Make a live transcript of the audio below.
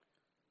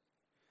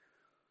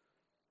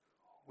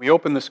We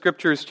open the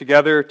Scriptures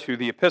together to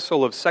the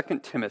epistle of 2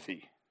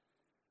 Timothy,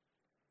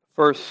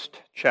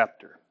 first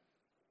chapter.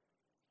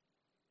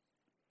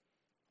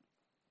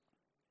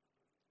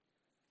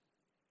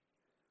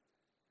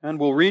 And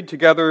we'll read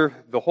together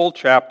the whole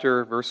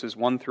chapter, verses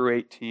 1 through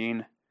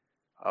 18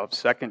 of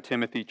 2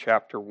 Timothy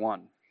chapter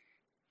 1.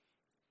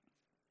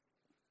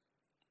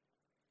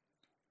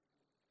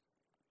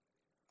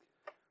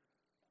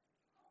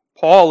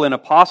 Paul, an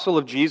apostle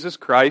of Jesus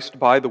Christ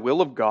by the will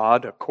of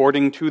God,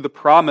 according to the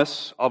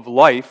promise of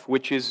life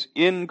which is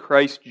in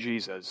Christ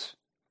Jesus.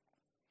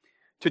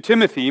 To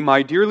Timothy,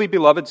 my dearly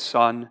beloved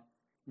son,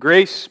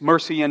 grace,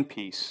 mercy, and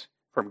peace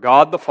from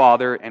God the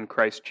Father and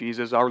Christ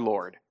Jesus our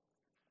Lord.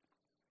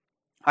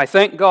 I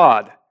thank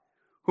God,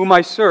 whom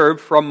I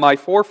serve from my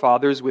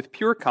forefathers with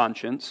pure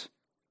conscience,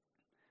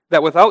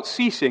 that without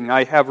ceasing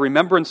I have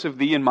remembrance of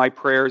thee in my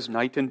prayers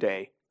night and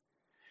day,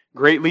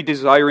 greatly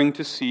desiring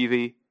to see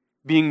thee,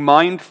 being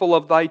mindful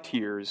of thy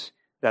tears,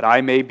 that I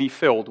may be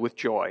filled with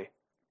joy.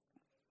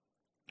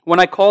 When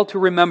I call to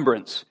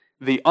remembrance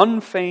the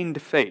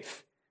unfeigned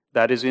faith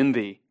that is in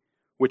thee,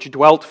 which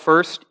dwelt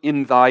first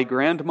in thy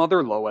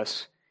grandmother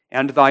Lois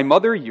and thy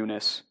mother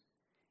Eunice,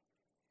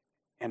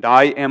 and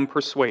I am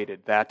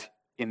persuaded that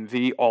in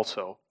thee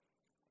also.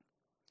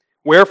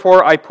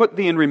 Wherefore I put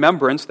thee in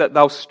remembrance that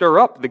thou stir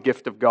up the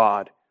gift of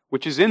God,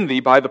 which is in thee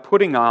by the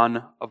putting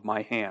on of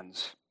my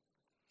hands.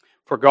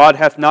 For God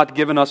hath not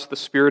given us the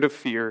spirit of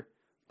fear,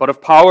 but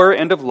of power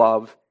and of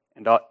love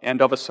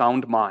and of a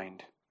sound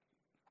mind.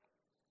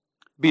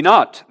 Be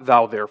not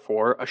thou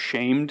therefore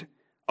ashamed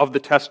of the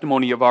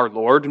testimony of our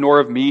Lord, nor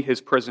of me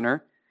his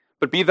prisoner,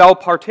 but be thou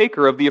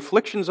partaker of the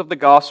afflictions of the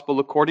gospel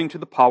according to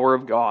the power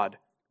of God,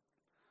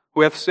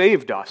 who hath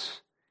saved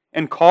us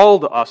and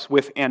called us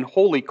with an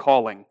holy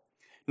calling,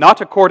 not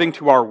according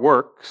to our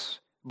works,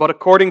 but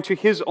according to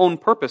his own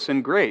purpose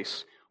and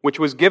grace, which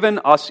was given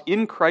us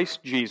in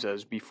Christ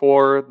Jesus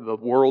before the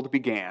world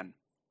began,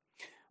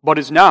 but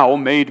is now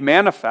made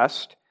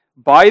manifest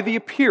by the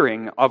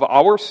appearing of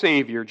our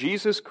Savior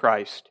Jesus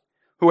Christ,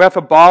 who hath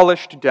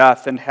abolished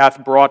death and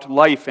hath brought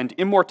life and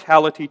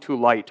immortality to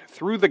light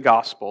through the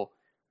gospel,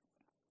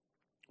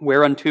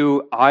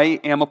 whereunto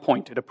I am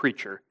appointed a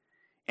preacher,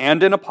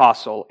 and an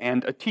apostle,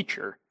 and a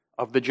teacher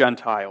of the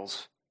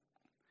Gentiles.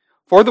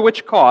 For the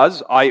which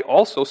cause I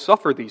also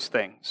suffer these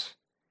things.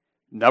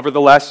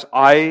 Nevertheless,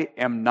 I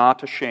am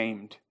not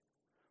ashamed,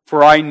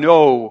 for I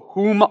know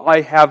whom I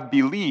have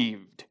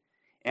believed,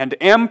 and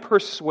am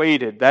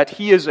persuaded that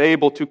he is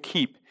able to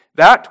keep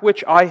that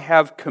which I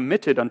have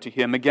committed unto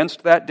him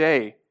against that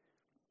day.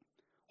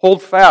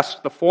 Hold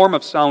fast the form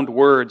of sound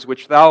words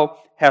which thou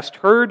hast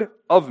heard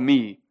of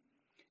me,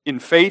 in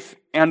faith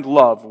and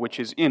love which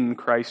is in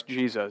Christ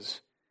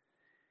Jesus.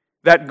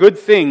 That good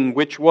thing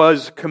which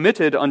was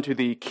committed unto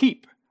thee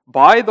keep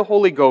by the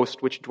Holy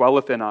Ghost which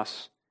dwelleth in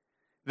us.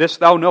 This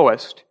thou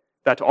knowest,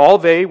 that all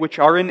they which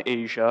are in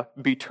Asia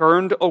be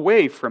turned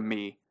away from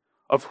me,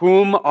 of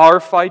whom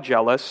are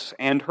Phygellus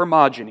and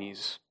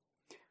Hermogenes.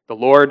 The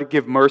Lord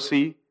give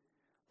mercy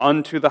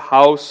unto the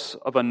house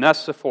of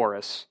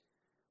Onesiphorus,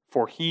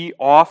 for he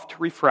oft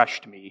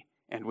refreshed me,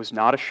 and was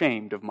not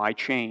ashamed of my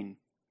chain.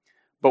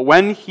 But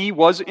when he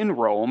was in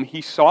Rome,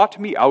 he sought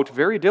me out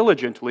very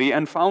diligently,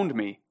 and found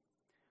me.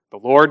 The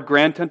Lord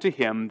grant unto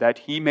him that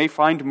he may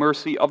find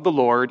mercy of the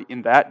Lord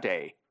in that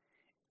day.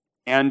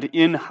 And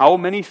in how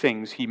many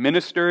things he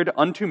ministered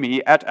unto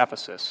me at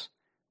Ephesus,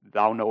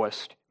 thou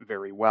knowest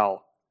very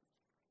well.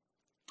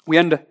 We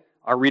end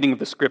our reading of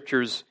the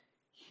Scriptures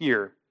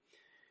here.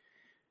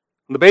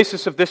 On the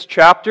basis of this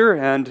chapter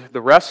and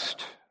the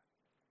rest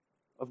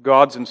of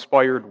God's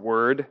inspired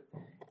Word,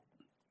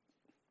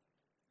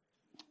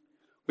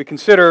 we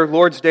consider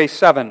Lord's Day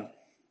 7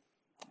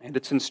 and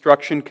its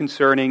instruction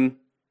concerning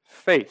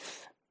faith.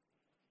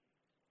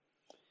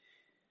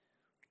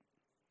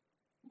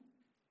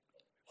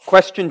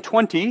 Question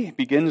 20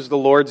 begins the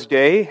Lord's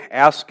Day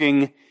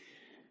asking,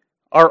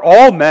 are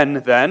all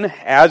men then,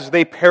 as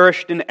they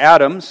perished in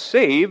Adam,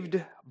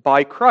 saved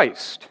by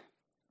Christ?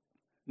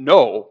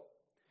 No,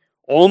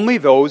 only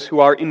those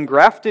who are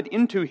engrafted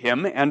into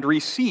him and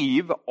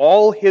receive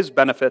all his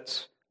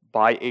benefits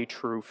by a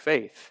true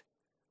faith.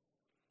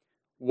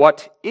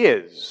 What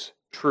is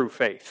true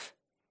faith?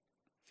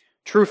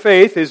 True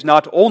faith is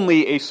not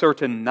only a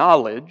certain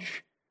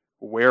knowledge,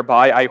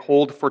 whereby I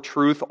hold for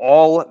truth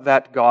all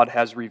that God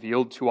has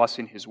revealed to us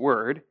in his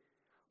word,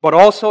 but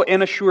also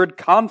an assured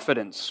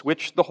confidence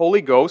which the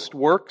Holy Ghost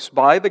works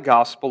by the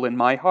gospel in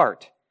my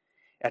heart,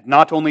 and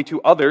not only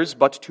to others,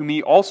 but to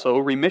me also,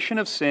 remission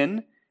of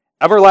sin,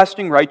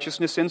 everlasting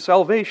righteousness, and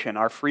salvation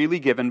are freely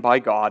given by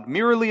God,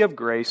 merely of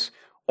grace,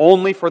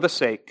 only for the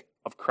sake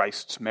of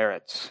Christ's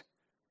merits.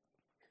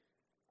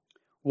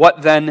 What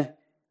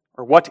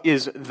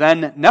is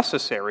then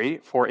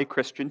necessary for a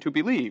Christian to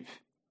believe?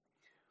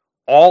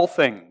 All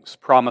things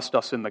promised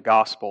us in the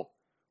gospel,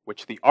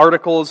 which the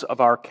articles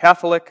of our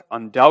Catholic,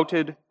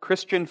 undoubted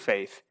Christian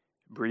faith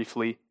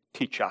briefly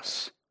teach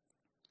us.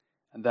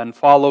 And then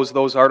follows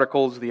those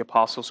articles the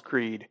Apostles'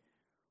 Creed,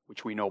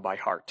 which we know by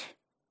heart.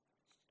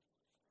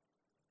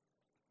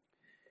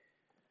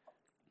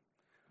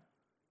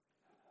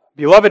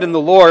 Beloved in the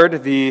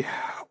Lord, the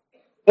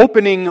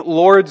opening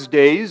Lord's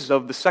Days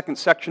of the second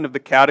section of the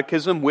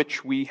Catechism,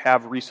 which we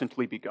have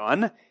recently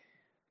begun,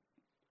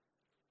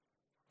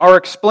 are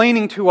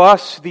explaining to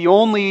us the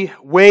only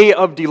way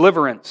of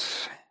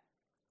deliverance,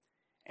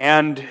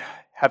 and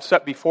have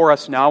set before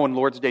us now in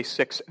Lord's Day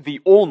 6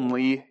 the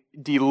only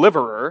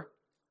deliverer.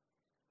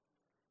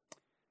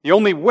 The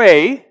only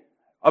way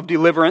of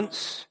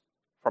deliverance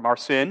from our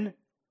sin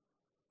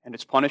and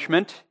its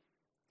punishment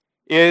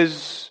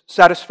is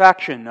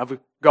satisfaction of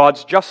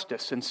God's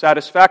justice, and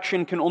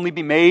satisfaction can only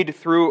be made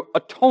through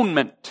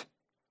atonement.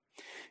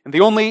 And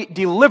the only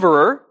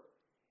deliverer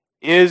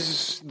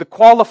is the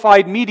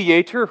qualified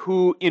mediator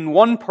who in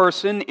one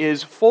person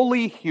is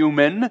fully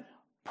human,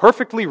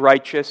 perfectly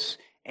righteous,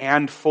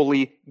 and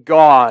fully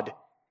God.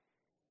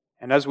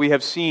 And as we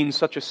have seen,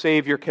 such a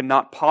Savior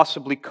cannot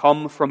possibly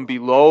come from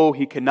below.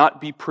 He cannot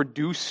be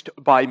produced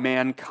by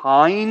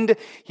mankind.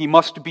 He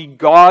must be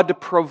God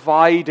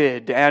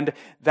provided. And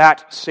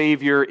that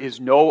Savior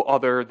is no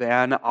other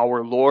than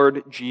our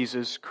Lord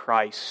Jesus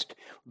Christ,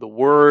 the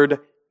Word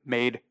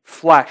made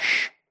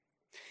flesh.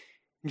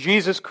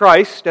 Jesus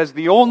Christ, as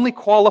the only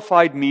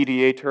qualified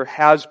mediator,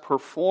 has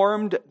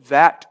performed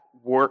that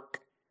work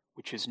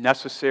which is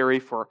necessary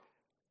for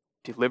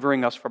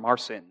delivering us from our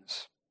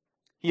sins.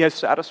 He has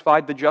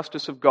satisfied the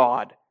justice of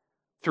God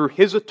through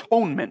His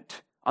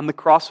atonement on the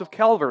cross of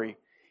Calvary.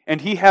 And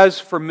He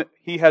has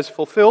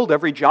fulfilled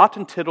every jot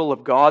and tittle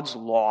of God's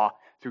law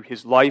through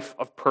His life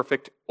of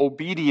perfect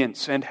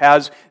obedience, and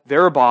has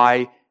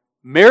thereby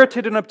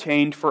merited and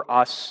obtained for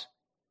us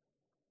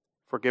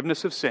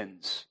forgiveness of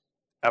sins,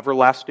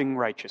 everlasting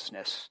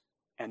righteousness,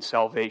 and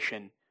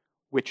salvation,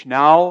 which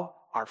now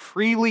are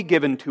freely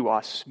given to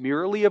us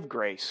merely of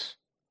grace.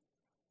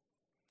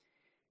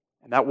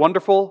 And that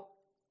wonderful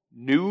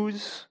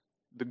news,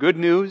 the good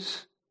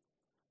news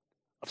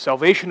of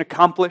salvation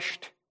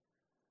accomplished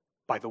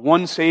by the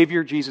one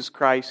Savior, Jesus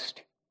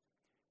Christ,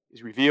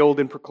 is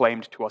revealed and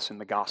proclaimed to us in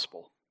the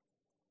gospel.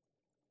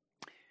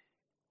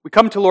 We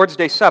come to Lord's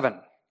Day 7,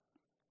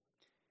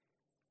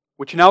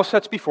 which now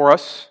sets before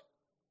us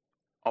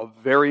a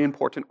very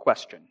important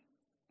question.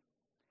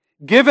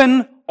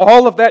 Given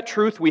all of that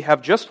truth we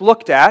have just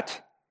looked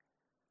at,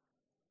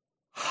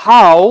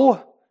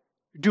 how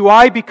do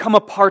I become a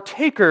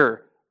partaker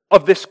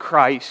of this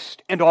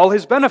Christ and all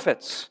His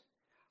benefits?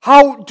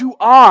 How do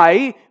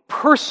I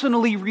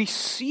personally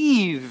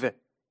receive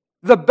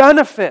the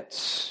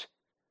benefits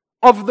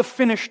of the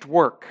finished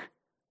work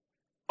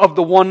of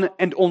the one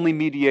and only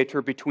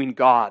mediator between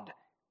God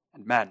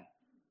and men?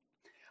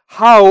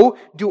 How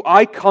do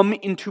I come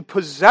into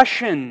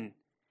possession,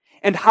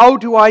 and how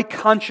do I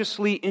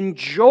consciously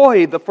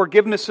enjoy the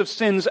forgiveness of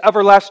sins,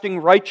 everlasting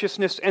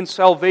righteousness, and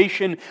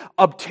salvation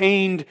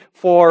obtained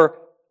for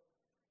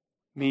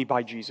me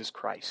by Jesus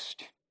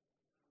Christ?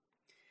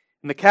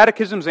 And the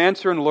Catechism's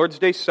answer in Lord's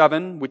Day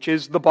 7, which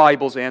is the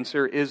Bible's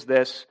answer, is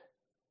this: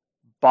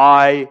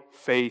 by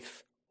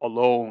faith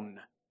alone.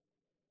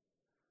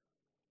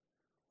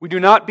 We do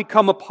not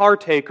become a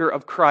partaker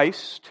of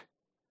Christ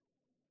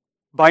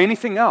by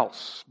anything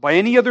else, by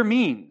any other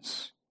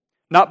means,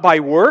 not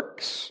by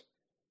works,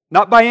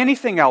 not by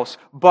anything else,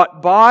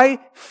 but by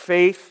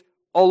faith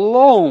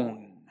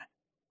alone.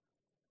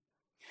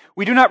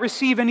 We do not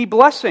receive any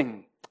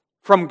blessing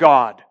from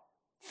God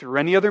through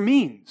any other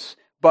means,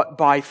 but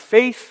by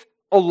faith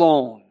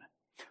alone.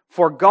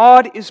 For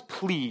God is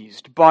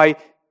pleased by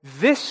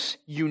this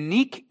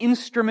unique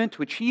instrument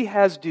which He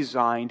has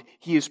designed.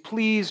 He is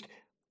pleased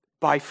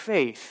by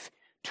faith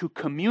to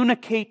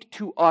communicate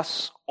to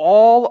us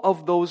all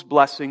of those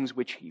blessings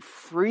which He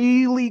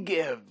freely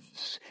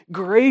gives,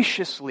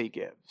 graciously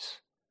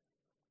gives,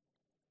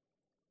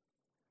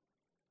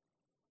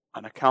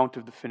 on account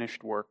of the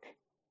finished work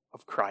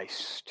of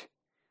Christ.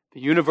 The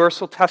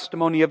universal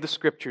testimony of the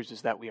Scriptures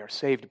is that we are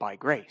saved by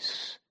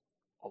grace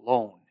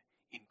alone,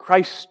 in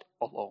Christ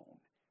alone,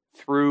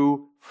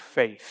 through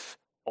faith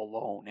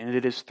alone. And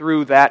it is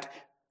through that,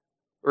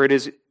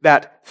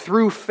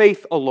 through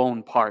faith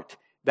alone part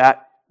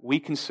that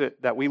we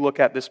look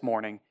at this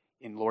morning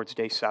in Lord's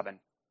Day 7.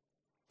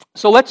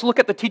 So let's look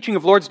at the teaching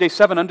of Lord's Day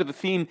 7 under the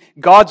theme,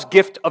 God's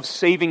gift of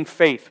saving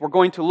faith. We're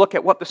going to look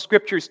at what the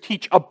Scriptures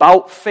teach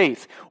about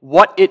faith,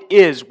 what it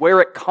is,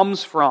 where it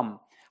comes from,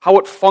 how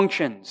it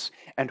functions,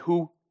 and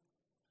who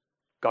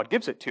God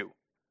gives it to.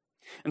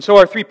 And so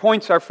our 3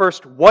 points are: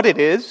 first, what it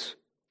is,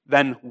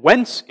 then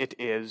whence it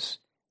is,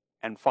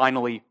 and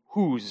finally,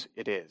 whose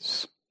it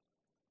is.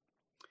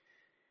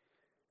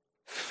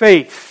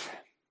 Faith.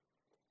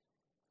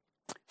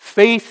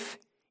 Faith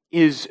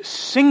is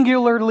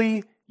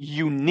singularly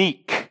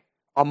unique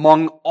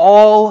among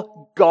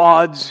all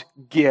God's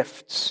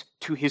gifts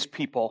to His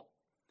people.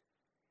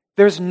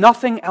 There's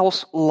nothing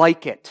else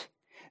like it.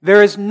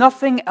 There is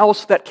nothing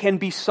else that can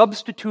be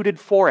substituted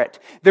for it.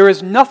 There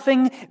is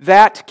nothing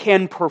that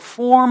can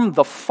perform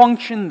the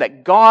function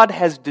that God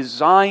has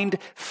designed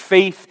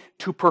faith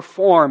to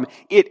perform.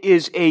 It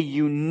is a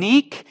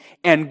unique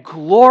and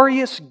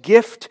glorious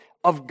gift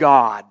of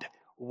God.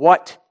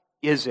 What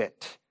is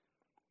it?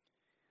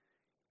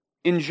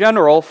 In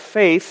general,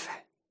 faith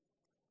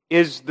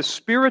is the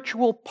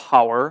spiritual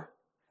power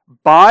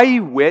by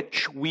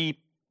which we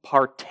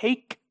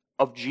partake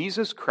of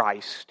Jesus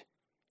Christ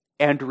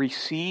and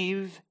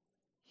receive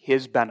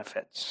His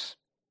benefits.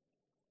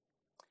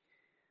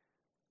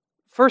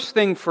 First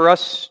thing for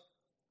us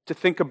to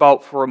think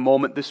about for a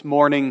moment this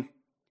morning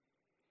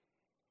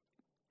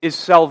is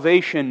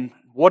salvation,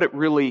 what it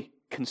really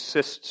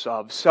consists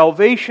of.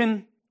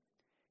 Salvation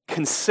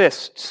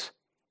consists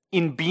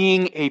in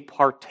being a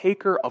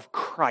partaker of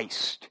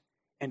Christ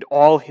and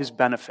all His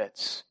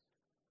benefits.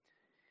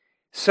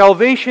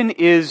 Salvation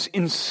is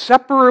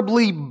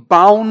inseparably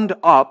bound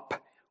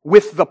up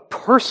with the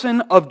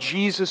person of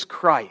Jesus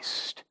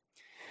Christ.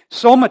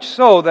 So much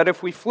so that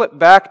if we flip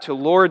back to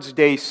Lord's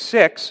Day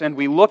 6 and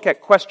we look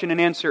at question and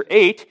answer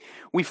 8,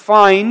 we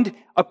find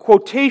a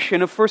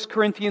quotation of 1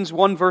 Corinthians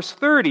 1 verse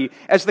 30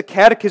 as the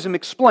Catechism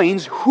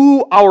explains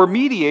who our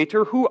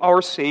mediator, who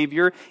our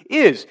Savior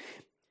is.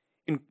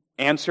 In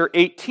answer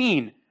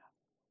 18,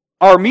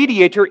 our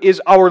mediator is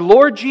our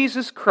Lord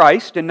Jesus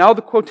Christ, and now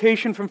the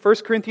quotation from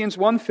 1 Corinthians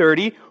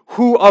 1:30,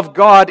 who of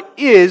God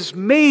is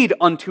made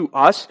unto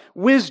us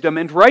wisdom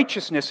and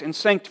righteousness and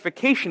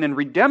sanctification and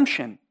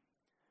redemption.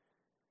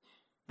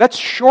 That's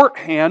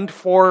shorthand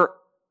for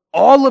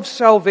all of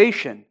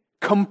salvation,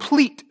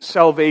 complete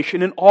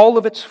salvation in all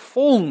of its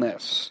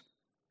fullness.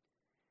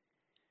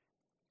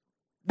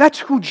 That's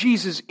who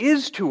Jesus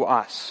is to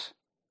us.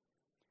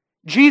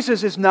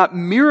 Jesus is not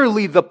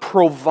merely the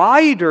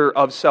provider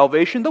of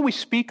salvation, though we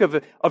speak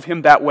of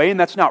Him that way, and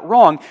that's not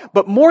wrong,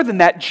 but more than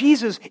that,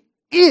 Jesus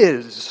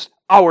is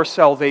our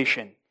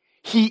salvation.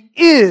 He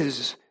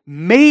is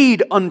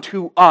made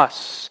unto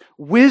us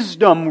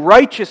wisdom,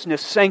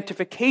 righteousness,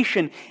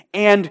 sanctification,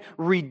 and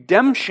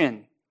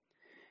redemption.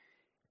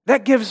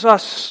 That gives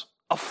us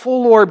a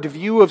full-orbed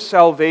view of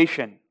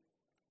salvation.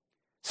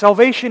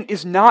 Salvation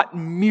is not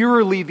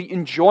merely the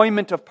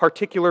enjoyment of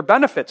particular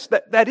benefits.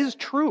 That is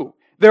true.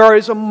 There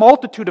is a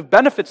multitude of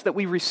benefits that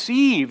we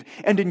receive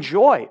and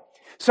enjoy.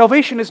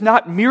 Salvation is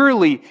not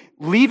merely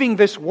leaving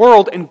this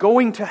world and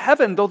going to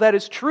heaven, though that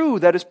is true.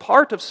 That is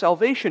part of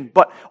salvation.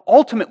 But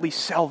ultimately,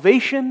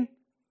 salvation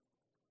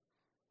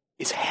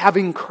is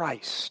having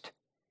Christ,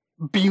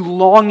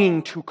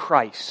 belonging to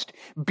Christ,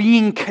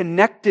 being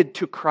connected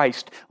to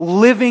Christ,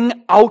 living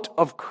out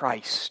of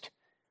Christ,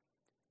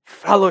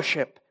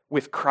 fellowship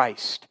with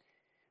Christ.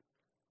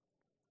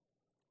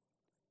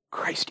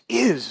 Christ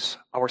is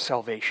our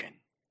salvation.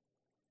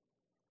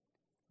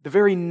 The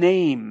very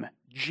name,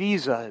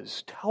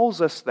 Jesus,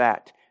 tells us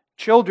that.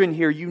 Children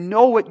here, you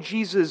know what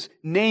Jesus'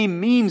 name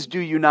means, do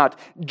you not?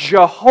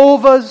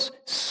 Jehovah's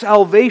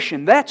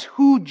salvation. That's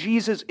who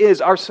Jesus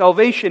is. Our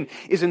salvation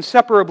is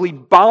inseparably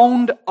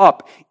bound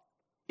up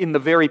in the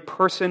very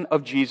person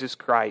of Jesus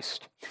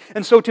Christ.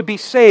 And so to be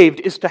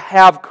saved is to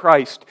have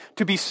Christ.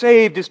 To be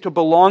saved is to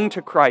belong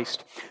to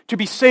Christ. To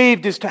be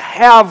saved is to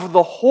have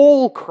the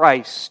whole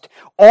Christ,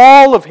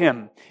 all of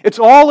Him. It's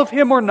all of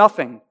Him or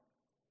nothing.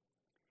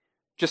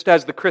 Just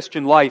as the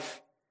Christian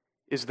life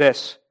is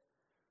this: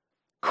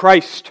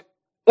 Christ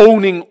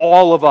owning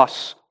all of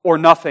us or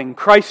nothing.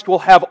 Christ will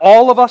have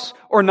all of us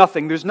or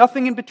nothing. There's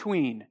nothing in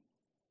between.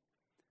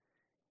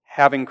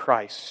 Having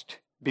Christ,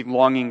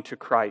 belonging to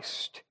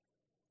Christ,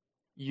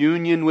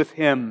 union with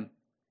Him,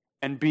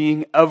 and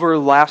being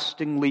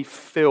everlastingly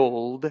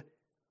filled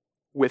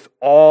with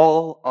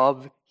all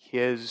of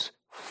His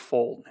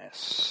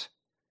fullness.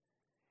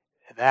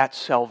 That's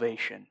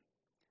salvation.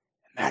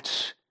 And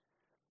that's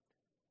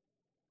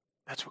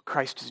what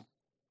Christ has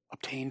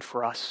obtained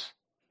for us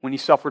when He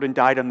suffered and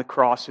died on the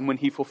cross, and when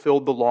He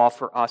fulfilled the law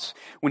for us,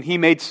 when He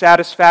made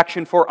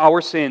satisfaction for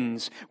our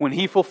sins, when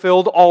He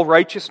fulfilled all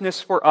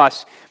righteousness for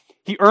us.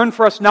 He earned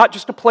for us not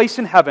just a place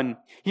in heaven.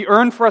 He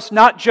earned for us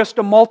not just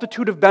a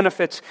multitude of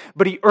benefits,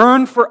 but He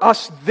earned for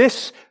us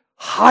this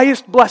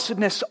highest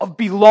blessedness of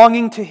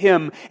belonging to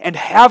Him and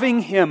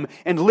having Him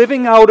and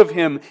living out of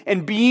Him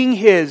and being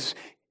His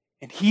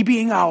and He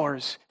being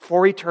ours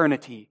for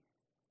eternity.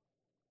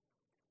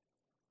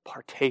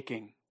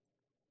 Partaking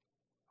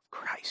of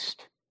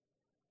Christ.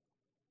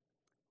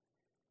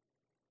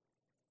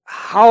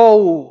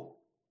 How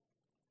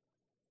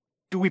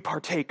do we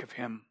partake of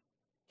Him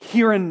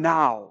here and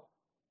now,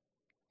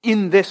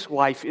 in this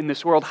life, in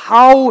this world?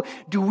 How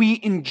do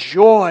we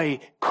enjoy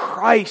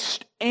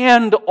Christ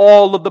and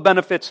all of the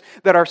benefits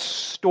that are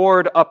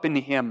stored up in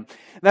Him?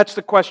 That's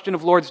the question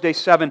of Lord's Day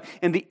 7.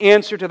 And the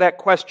answer to that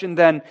question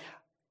then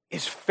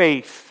is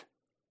faith.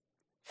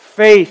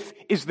 Faith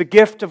is the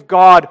gift of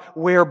God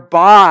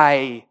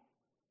whereby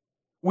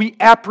we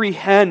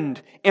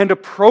apprehend and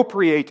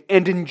appropriate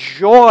and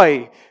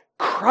enjoy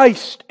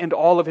Christ and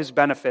all of His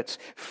benefits.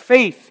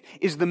 Faith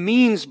is the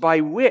means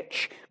by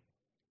which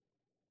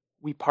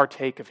we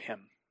partake of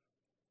Him.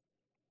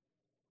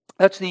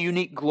 That's the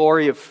unique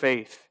glory of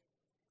faith.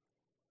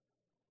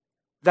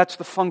 That's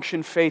the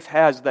function faith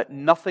has that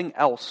nothing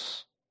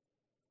else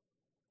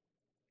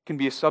can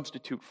be a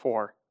substitute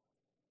for.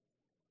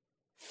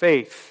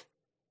 Faith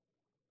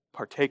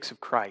partakes of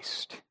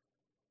Christ.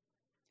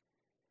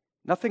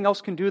 Nothing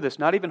else can do this,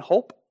 not even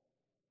hope.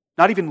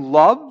 not even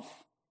love.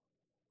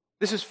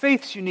 This is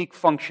faith's unique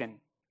function.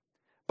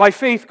 By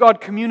faith,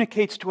 God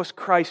communicates to us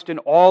Christ in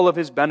all of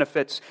His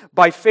benefits.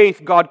 By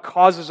faith, God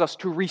causes us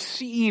to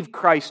receive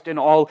Christ in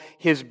all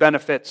His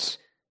benefits.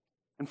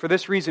 And for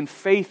this reason,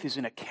 faith is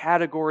in a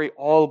category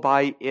all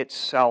by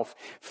itself.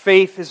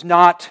 Faith is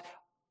not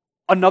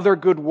another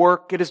good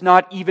work. It is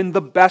not even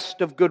the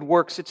best of good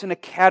works. It's in a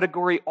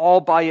category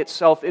all by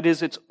itself. It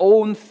is its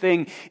own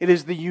thing. It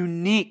is the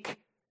unique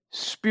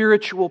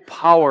spiritual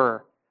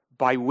power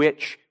by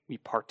which we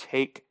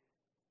partake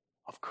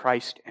of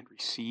Christ and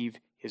receive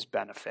His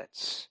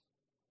benefits.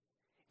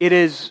 It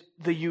is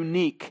the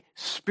unique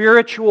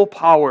spiritual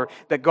power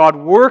that God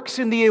works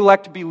in the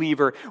elect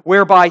believer,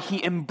 whereby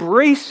he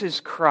embraces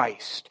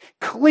Christ,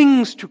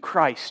 clings to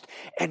Christ,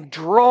 and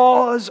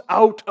draws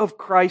out of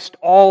Christ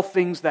all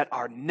things that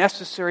are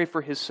necessary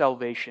for his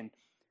salvation.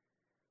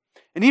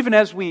 And even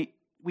as we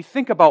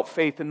think about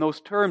faith in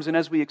those terms, and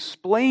as we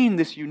explain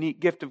this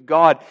unique gift of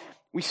God,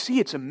 we see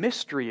it's a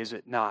mystery, is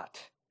it not?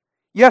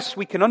 Yes,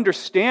 we can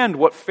understand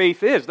what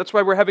faith is. That's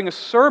why we're having a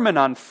sermon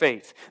on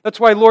faith. That's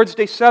why Lord's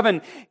Day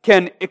 7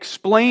 can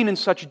explain in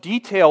such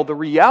detail the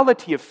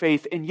reality of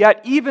faith. And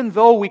yet, even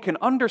though we can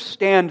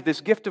understand this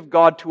gift of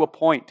God to a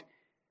point,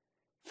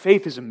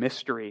 faith is a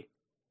mystery.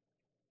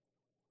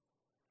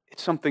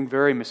 It's something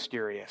very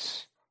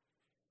mysterious.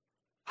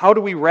 How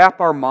do we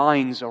wrap our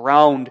minds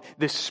around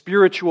this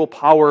spiritual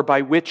power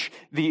by which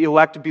the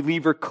elect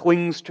believer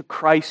clings to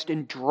Christ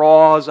and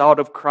draws out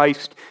of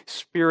Christ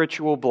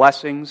spiritual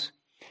blessings?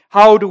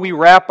 How do we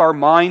wrap our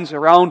minds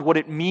around what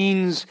it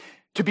means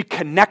to be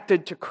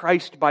connected to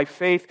Christ by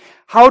faith?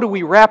 How do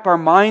we wrap our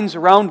minds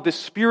around this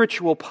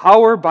spiritual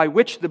power by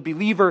which the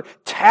believer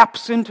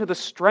taps into the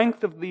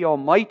strength of the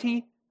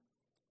Almighty?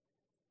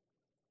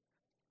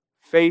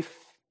 Faith,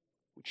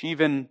 which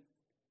even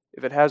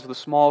if it has the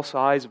small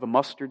size of a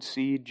mustard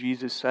seed,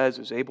 Jesus says,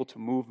 is able to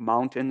move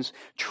mountains.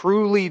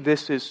 Truly,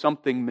 this is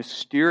something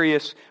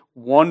mysterious,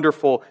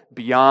 wonderful,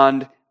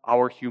 beyond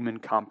our human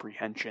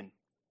comprehension.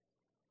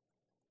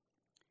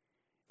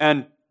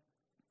 And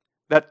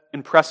that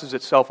impresses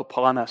itself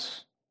upon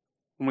us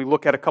when we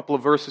look at a couple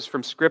of verses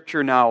from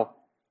Scripture now,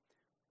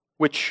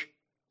 which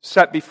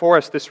set before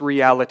us this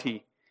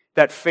reality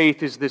that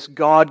faith is this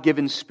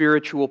God-given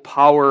spiritual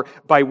power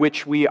by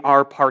which we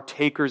are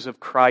partakers of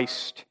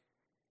Christ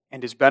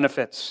and His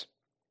benefits.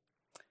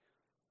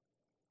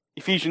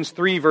 Ephesians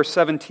 3, verse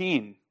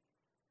 17.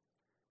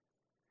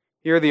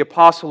 Here the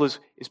apostle is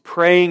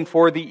praying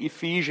for the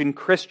Ephesian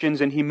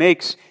Christians, and he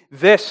makes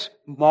this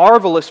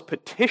marvelous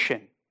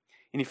petition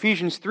in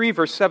Ephesians 3,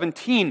 verse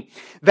 17,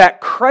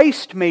 that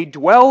Christ may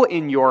dwell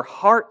in your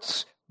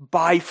hearts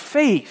by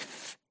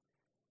faith.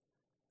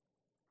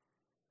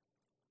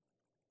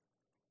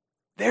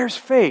 There's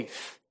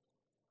faith,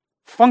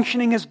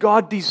 functioning as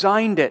God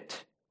designed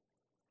it,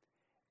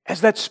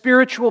 as that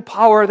spiritual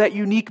power, that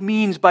unique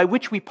means by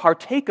which we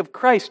partake of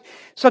Christ,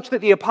 such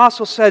that the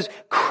apostle says,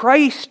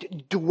 Christ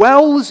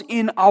dwells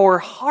in our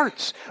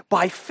hearts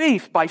by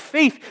faith. By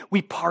faith,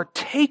 we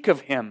partake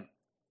of Him.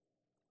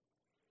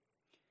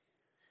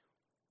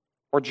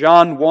 Or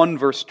John 1,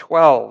 verse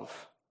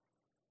 12.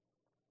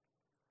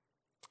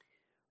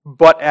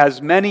 But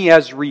as many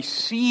as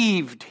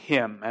received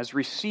Him, as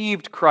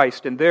received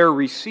Christ, and there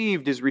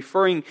received is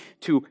referring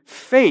to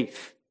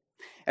faith.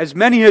 As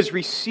many as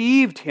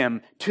received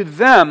Him, to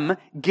them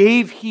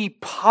gave He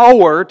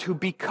power to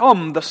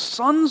become the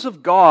sons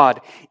of God,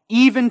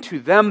 even to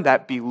them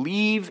that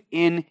believe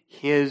in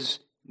His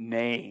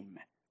name.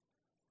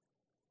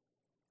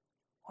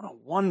 What a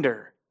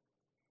wonder!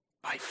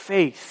 By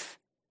faith,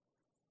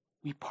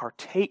 we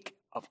partake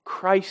of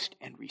Christ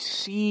and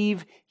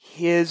receive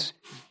His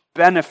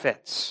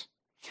benefits.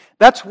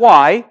 That's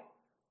why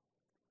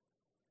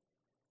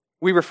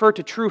we refer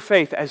to true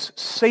faith as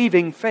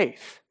saving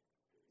faith.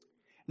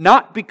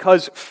 Not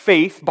because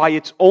faith by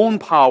its own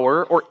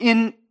power or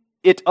in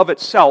it of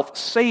itself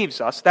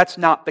saves us. That's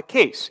not the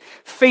case.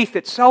 Faith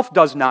itself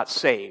does not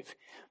save.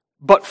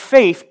 But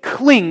faith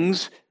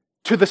clings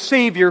to the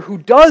Savior who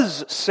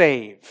does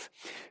save.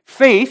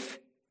 Faith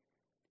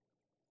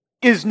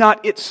is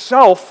not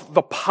itself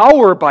the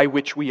power by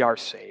which we are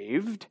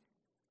saved,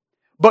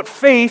 but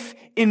faith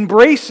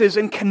embraces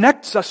and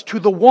connects us to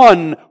the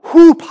one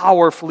who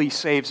powerfully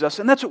saves us.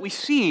 And that's what we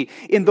see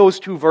in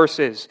those two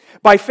verses.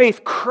 By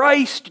faith,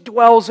 Christ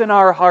dwells in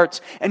our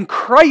hearts, and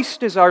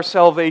Christ is our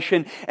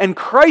salvation, and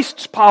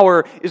Christ's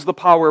power is the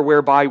power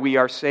whereby we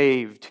are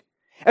saved.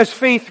 As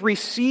faith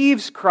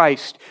receives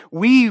Christ,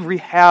 we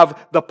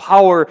have the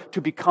power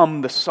to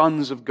become the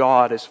sons of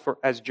God,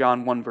 as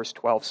John 1, verse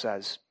 12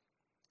 says.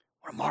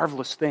 What a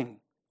marvelous thing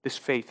this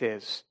faith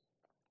is.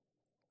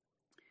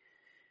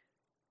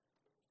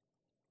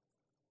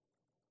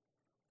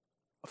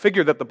 A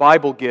figure that the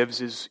Bible gives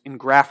is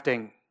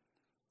engrafting.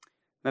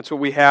 That's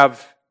what we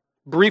have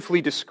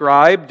briefly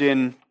described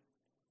in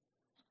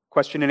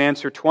question and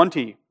answer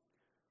 20,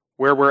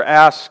 where we're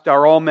asked,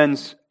 are all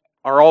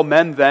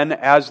men then,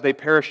 as they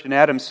perished in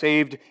Adam,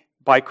 saved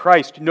by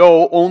Christ?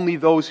 No, only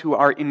those who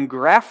are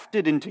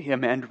engrafted into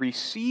Him and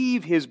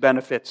receive His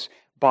benefits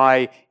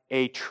by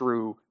a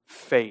true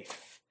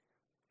faith.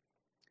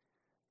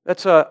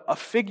 That's a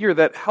figure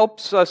that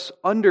helps us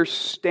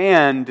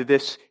understand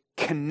this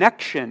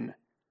connection,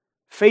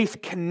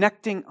 faith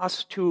connecting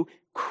us to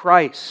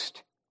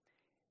Christ.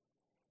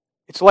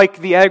 It's like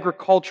the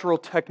agricultural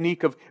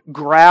technique of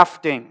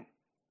grafting.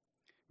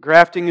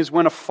 Grafting is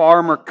when a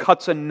farmer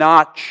cuts a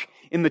notch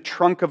in the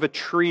trunk of a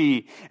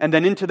tree, and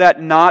then into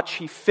that notch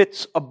he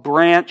fits a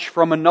branch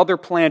from another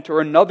plant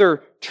or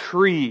another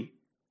tree.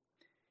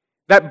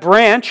 That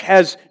branch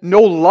has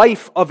no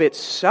life of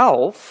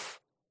itself,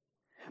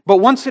 but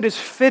once it is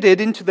fitted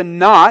into the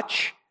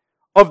notch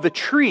of the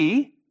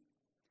tree,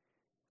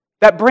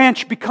 that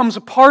branch becomes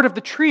a part of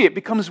the tree. It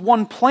becomes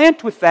one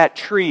plant with that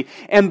tree,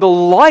 and the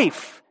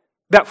life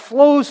that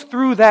flows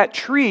through that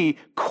tree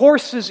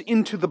courses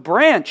into the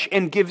branch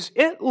and gives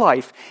it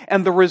life.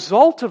 And the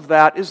result of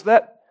that is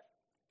that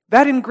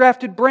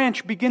engrafted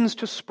branch begins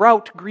to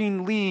sprout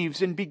green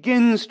leaves and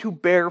begins to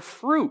bear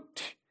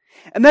fruit.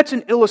 And that's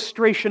an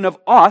illustration of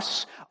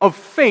us, of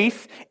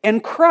faith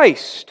and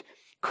Christ.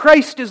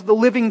 Christ is the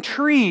living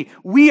tree.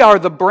 We are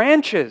the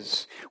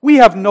branches. We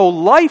have no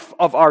life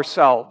of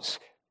ourselves.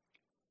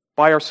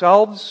 By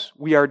ourselves,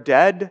 we are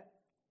dead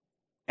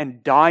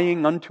and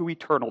dying unto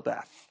eternal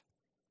death.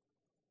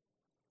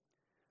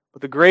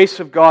 But the grace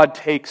of God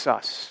takes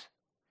us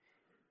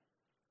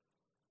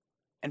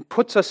and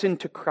puts us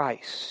into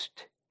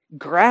Christ,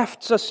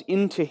 grafts us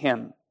into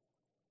Him.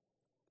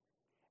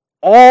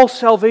 All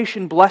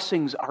salvation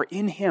blessings are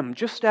in Him.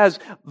 Just as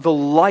the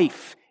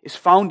life is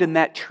found in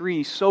that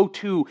tree, so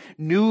too,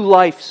 new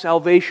life,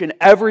 salvation,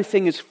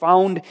 everything is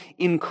found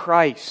in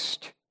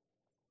Christ.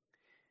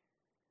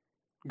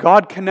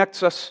 God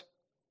connects us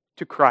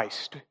to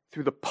Christ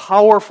through the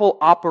powerful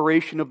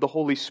operation of the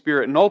Holy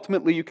Spirit. And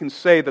ultimately you can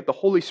say that the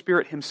Holy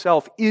Spirit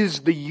Himself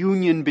is the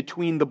union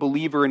between the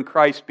believer and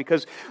Christ,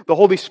 because the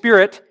Holy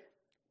Spirit,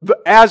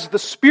 as the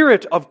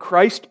Spirit of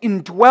Christ,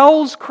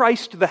 indwells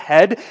Christ the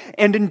head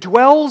and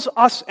indwells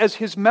us as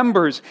His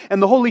members.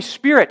 And the Holy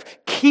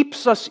Spirit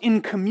keeps us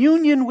in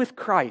communion with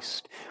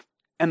Christ.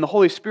 And the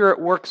Holy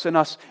Spirit works in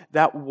us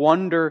that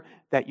wonder,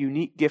 that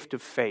unique gift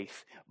of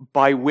faith,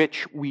 by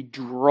which we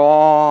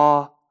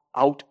draw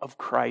out of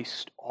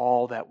Christ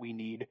all that we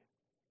need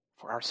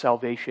for our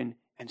salvation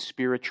and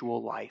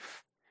spiritual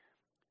life.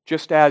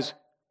 Just as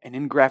an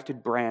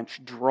engrafted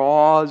branch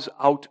draws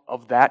out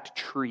of that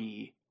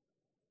tree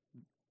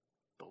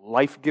the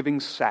life-giving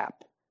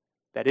sap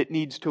that it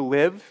needs to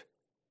live,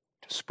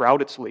 to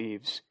sprout its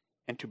leaves,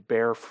 and to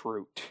bear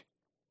fruit.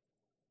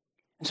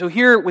 And so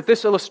here, with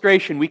this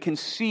illustration, we can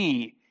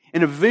see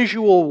in a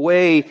visual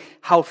way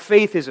how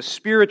faith is a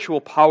spiritual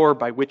power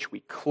by which we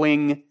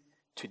cling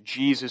to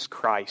Jesus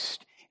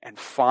Christ and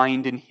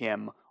find in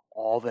Him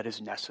all that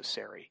is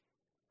necessary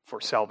for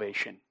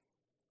salvation.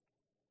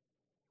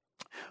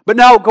 But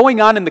now, going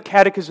on in the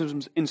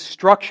Catechism's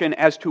instruction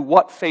as to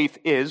what faith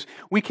is,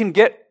 we can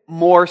get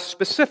more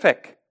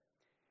specific.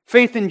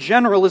 Faith in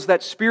general is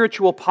that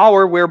spiritual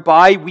power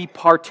whereby we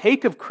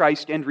partake of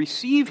Christ and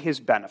receive His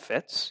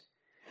benefits.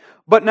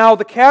 But now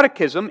the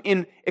Catechism,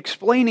 in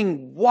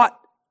explaining what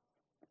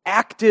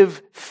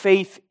active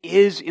faith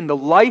is in the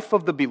life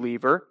of the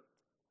believer,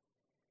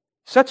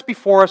 sets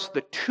before us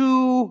the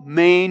two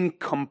main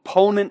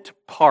component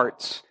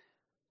parts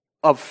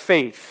of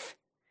faith.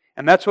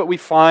 And that's what we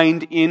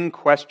find in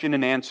question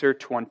and answer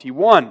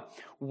 21.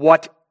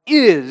 What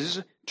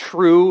is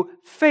true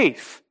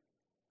faith?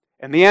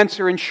 And the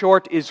answer, in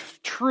short, is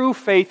true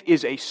faith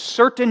is a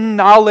certain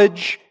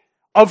knowledge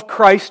of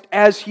Christ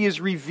as He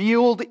is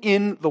revealed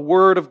in the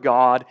Word of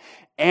God,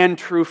 and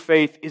true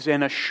faith is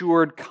an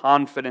assured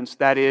confidence,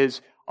 that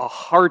is, a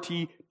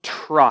hearty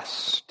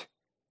trust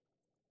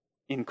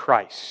in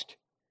Christ.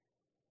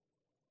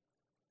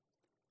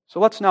 So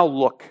let's now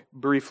look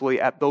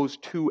briefly at those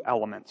two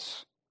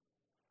elements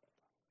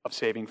of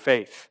saving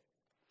faith.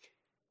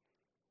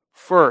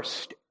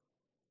 First,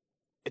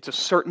 it's a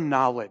certain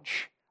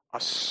knowledge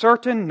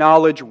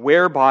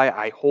whereby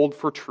I hold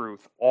for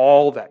truth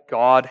all that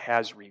God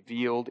has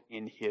revealed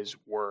in His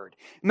Word.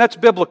 And that's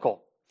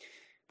biblical.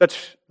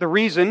 That's the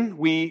reason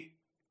we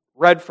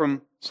read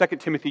from 2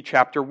 Timothy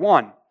chapter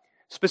 1.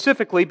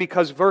 Specifically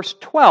because verse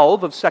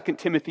 12 of 2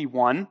 Timothy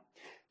 1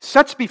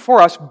 sets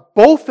before us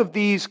both of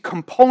these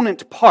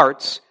component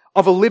parts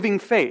of a living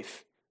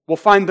faith. We'll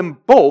find them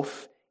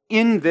both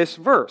in this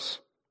verse.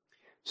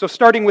 So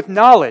starting with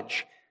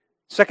knowledge,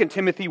 2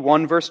 Timothy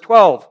 1 verse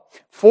 12.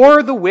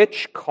 For the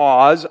which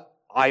cause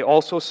I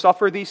also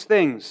suffer these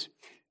things.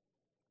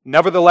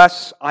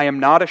 Nevertheless, I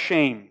am not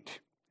ashamed.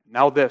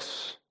 Now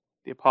this,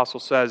 the apostle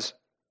says,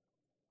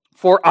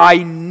 for I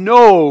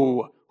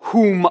know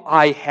whom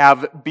I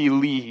have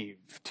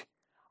believed.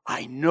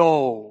 I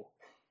know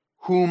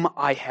whom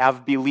I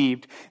have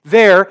believed.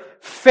 There,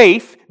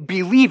 faith,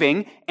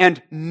 believing,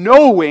 and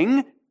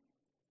knowing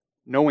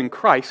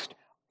Christ,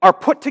 are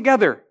put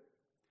together.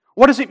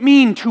 What does it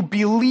mean to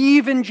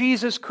believe in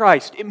Jesus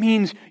Christ? It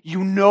means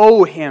you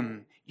know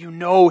Him. You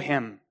know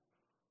Him.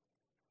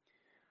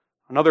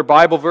 Another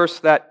Bible verse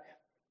that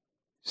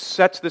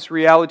sets this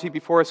reality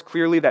before us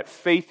clearly, that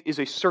faith is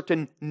a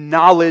certain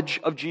knowledge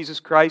of Jesus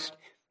Christ.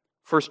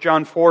 1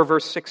 John 4,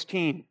 verse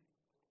 16.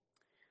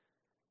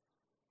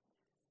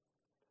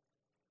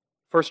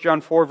 1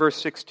 John 4,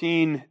 verse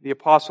 16, the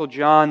Apostle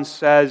John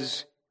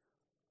says,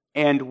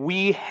 "And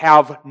we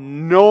have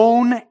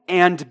known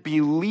and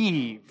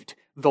believed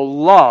the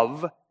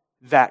love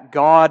that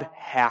God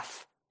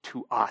hath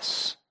to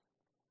us."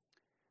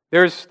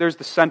 There's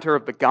the center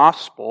of the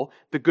gospel,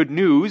 the good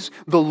news,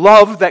 the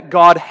love that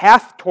God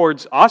hath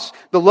towards us,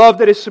 the love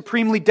that is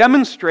supremely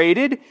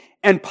demonstrated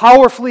and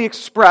powerfully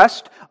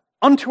expressed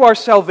unto our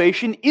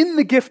salvation in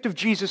the gift of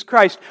Jesus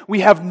Christ.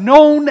 We have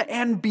known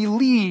and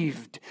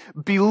believed.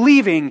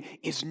 Believing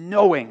is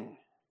knowing.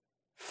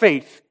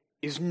 Faith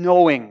is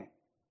knowing.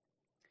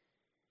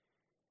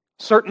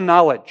 Certain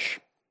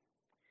knowledge.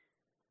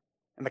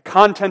 And the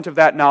content of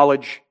that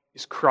knowledge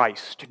is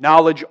Christ.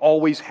 Knowledge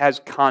always has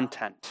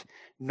content.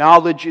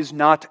 Knowledge is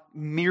not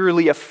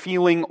merely a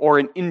feeling or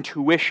an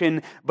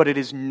intuition, but it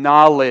is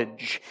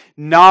knowledge.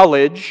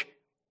 Knowledge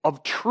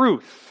of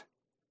truth.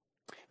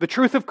 The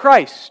truth of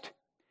Christ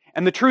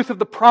and the truth of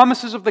the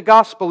promises of the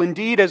gospel.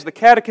 Indeed, as the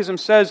Catechism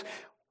says,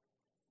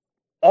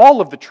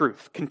 all of the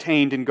truth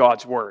contained in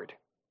God's Word.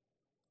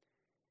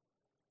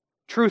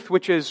 Truth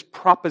which is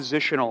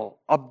propositional,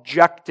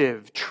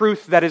 objective,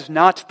 truth that is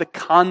not the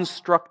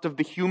construct of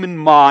the human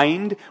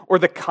mind or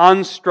the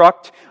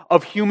construct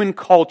of human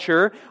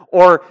culture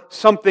or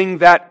something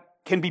that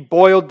can be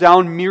boiled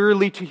down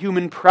merely to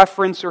human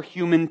preference or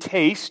human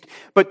taste,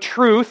 but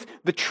truth,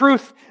 the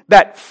truth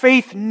that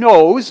faith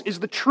knows, is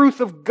the truth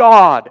of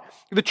God,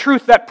 the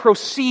truth that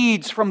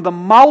proceeds from the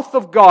mouth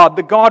of God,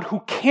 the God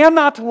who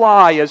cannot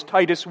lie, as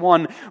Titus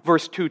 1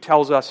 verse 2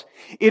 tells us.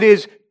 It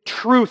is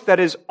truth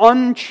that is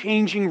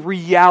unchanging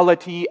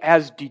reality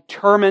as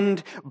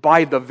determined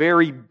by the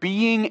very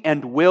being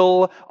and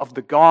will of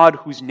the God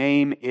whose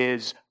name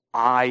is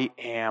I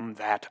am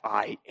that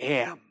I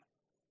am.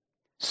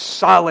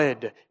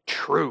 Solid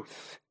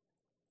truth.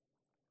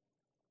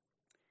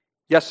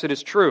 Yes, it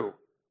is true.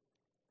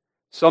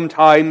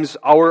 Sometimes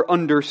our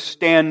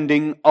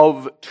understanding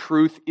of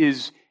truth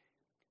is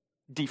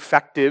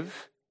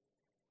defective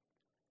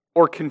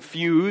or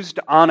confused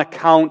on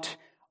account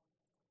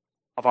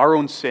of our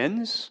own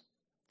sins.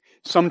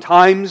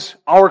 Sometimes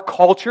our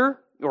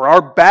culture or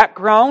our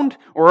background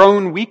or our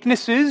own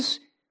weaknesses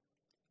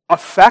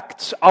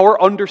affects our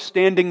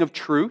understanding of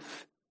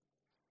truth.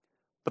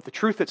 But the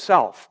truth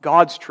itself,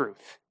 God's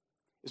truth,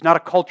 is not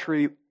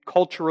a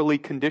culturally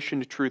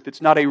conditioned truth.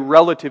 It's not a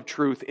relative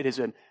truth. It is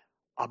an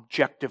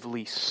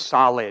objectively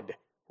solid,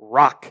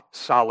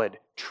 rock-solid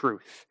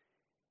truth.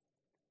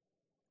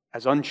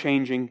 As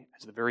unchanging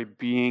as the very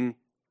being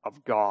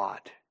of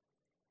God.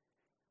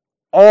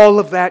 All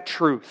of that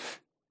truth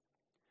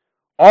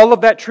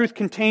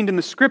contained in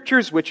the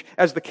Scriptures, which,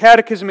 as the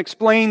Catechism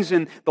explains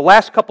in the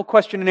last couple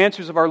question and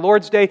answers of our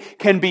Lord's Day,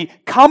 can be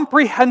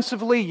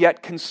comprehensively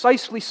yet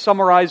concisely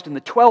summarized in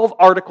the 12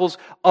 articles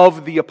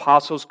of the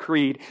Apostles'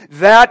 Creed.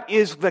 That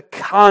is the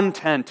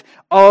content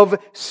of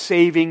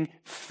saving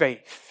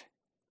faith.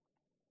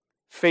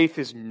 Faith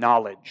is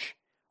knowledge,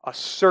 a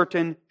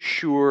certain,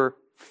 sure,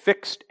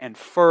 fixed, and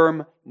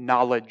firm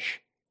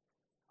knowledge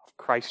of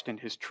Christ and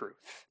His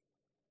truth.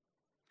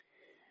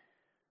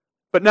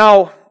 But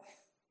now,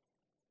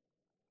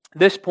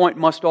 this point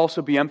must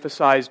also be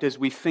emphasized as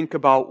we think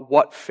about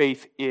what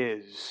faith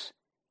is,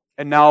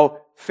 and now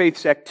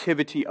faith's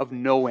activity of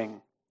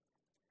knowing.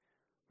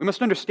 We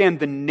must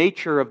understand the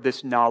nature of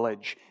this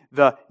knowledge,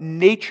 the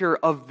nature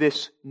of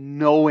this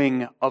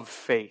knowing of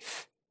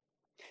faith.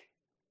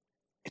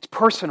 It's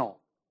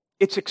personal,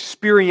 it's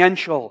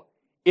experiential,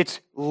 it's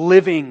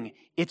living,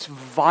 it's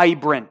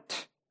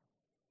vibrant.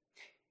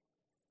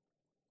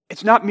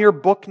 It's not mere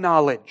book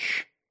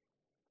knowledge.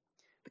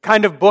 The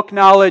kind of book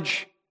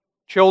knowledge,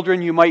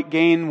 children, you might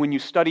gain when you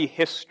study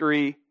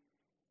history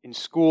in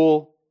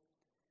school.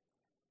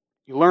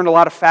 You learn a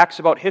lot of facts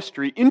about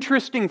history,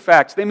 interesting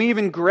facts. They may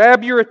even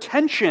grab your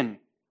attention.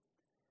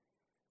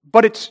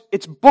 But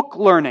it's book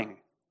learning.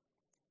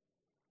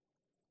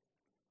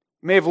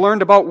 You may have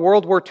learned about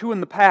World War II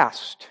in the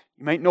past.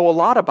 You might know a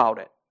lot about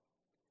it.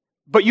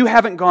 But you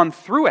haven't gone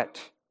through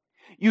it.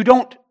 You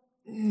don't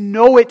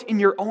know it in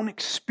your own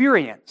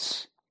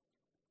experience.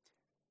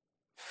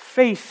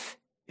 Faith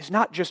is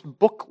not just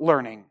book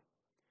learning,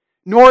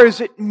 nor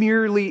is it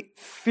merely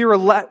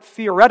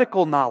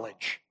theoretical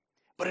knowledge,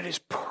 but it is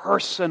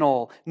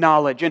personal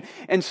knowledge.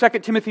 And 2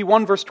 Timothy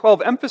 1 verse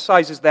 12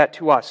 emphasizes that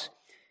to us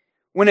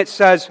when it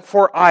says,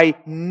 "For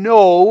I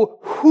know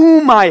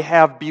whom I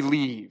have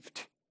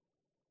believed."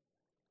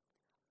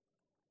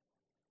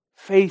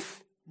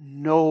 Faith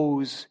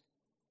knows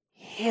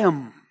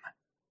Him.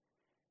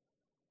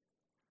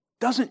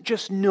 Doesn't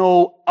just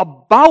know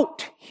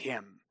about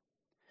Him,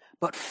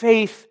 but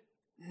faith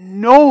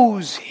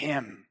knows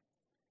Him.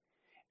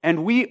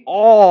 And we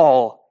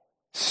all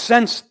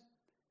sense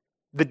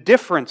the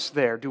difference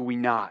there, do we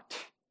not?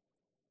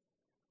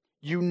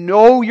 You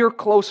know your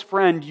close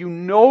friend, you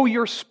know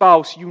your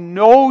spouse, you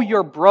know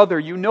your brother,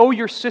 you know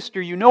your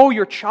sister, you know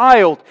your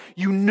child.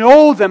 You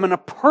know them in a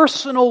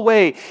personal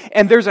way.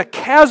 And there's a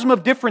chasm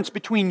of difference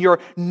between your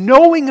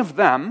knowing of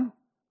them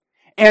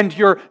and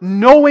your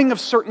knowing of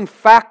certain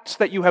facts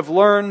that you have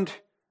learned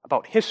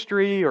about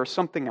history or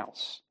something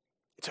else.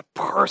 It's a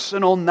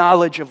personal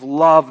knowledge of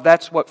love.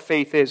 That's what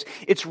faith is.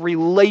 It's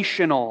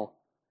relational.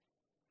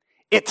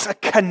 It's a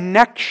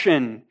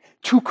connection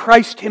to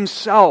Christ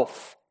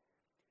Himself.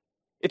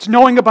 It's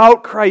knowing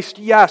about Christ,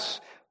 yes,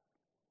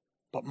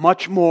 but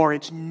much more,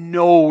 it's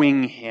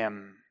knowing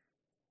Him.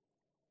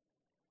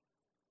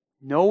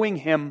 Knowing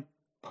Him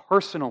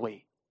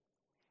personally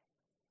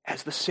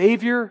as the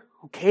Savior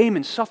who came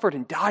and suffered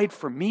and died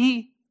for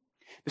me,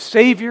 the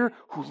Savior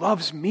who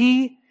loves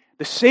me,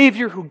 the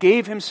Savior who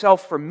gave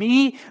Himself for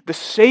me, the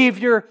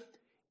Savior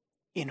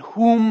in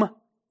whom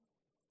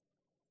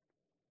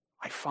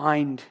I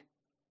find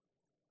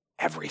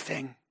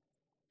everything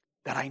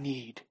that I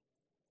need.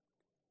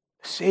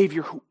 The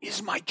Savior who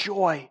is my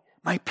joy,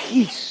 my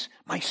peace,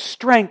 my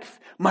strength,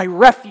 my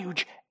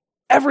refuge,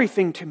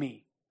 everything to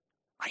me.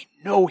 I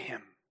know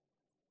Him.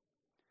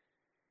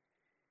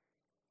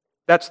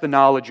 That's the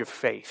knowledge of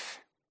faith.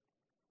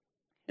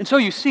 And so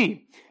you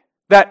see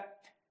that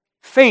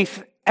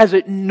faith, as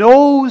it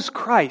knows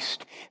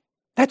Christ,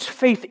 that's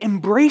faith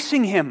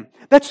embracing Him.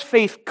 That's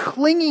faith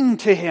clinging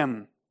to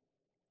Him.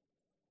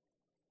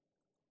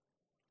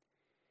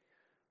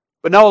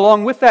 But now,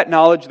 along with that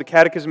knowledge, the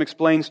Catechism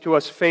explains to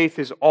us faith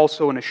is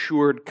also an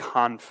assured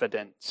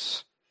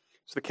confidence.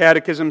 So the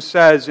Catechism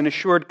says, an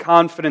assured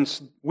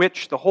confidence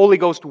which the Holy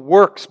Ghost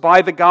works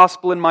by the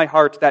gospel in my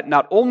heart, that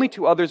not only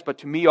to others but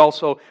to me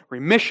also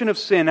remission of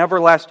sin,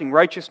 everlasting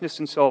righteousness,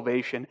 and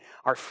salvation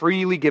are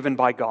freely given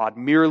by God,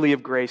 merely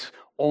of grace,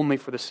 only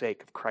for the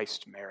sake of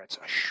Christ's merits.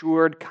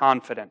 Assured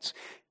confidence.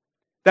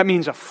 That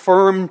means a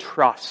firm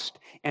trust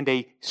and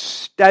a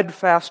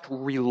steadfast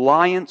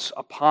reliance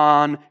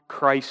upon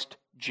Christ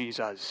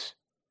Jesus.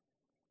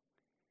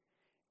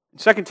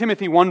 2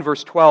 Timothy 1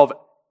 verse 12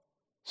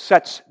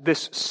 sets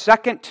this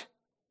second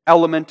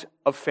element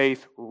of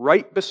faith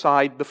right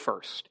beside the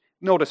first.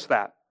 Notice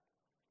that.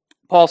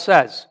 Paul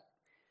says,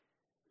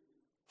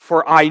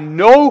 "For I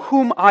know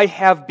whom I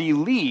have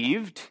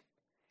believed,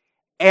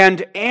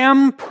 and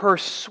am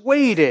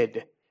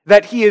persuaded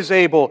that He is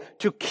able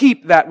to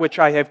keep that which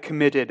I have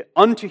committed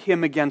unto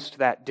Him against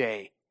that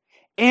day."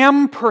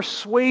 Am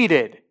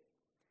persuaded.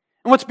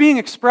 And what's being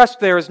expressed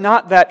there is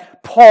not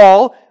that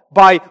Paul,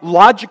 by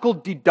logical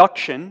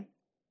deduction,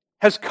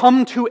 has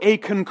come to a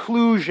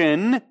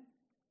conclusion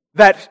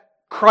that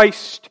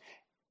Christ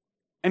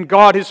and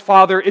God His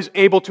Father is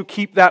able to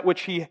keep that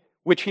which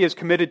He has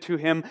committed to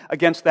Him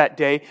against that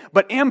day.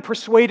 But am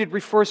persuaded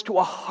refers to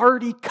a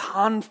hearty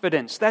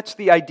confidence. That's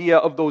the idea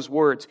of those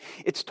words.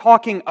 It's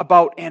talking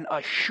about an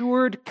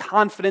assured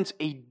confidence,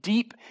 a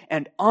deep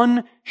and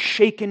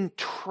unshaken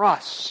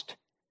trust.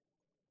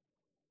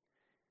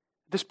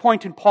 At this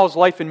point in Paul's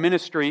life and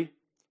ministry,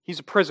 he's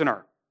a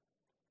prisoner.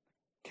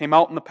 Came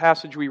out in the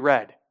passage we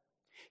read.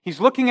 He's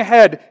looking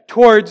ahead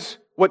towards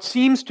what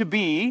seems to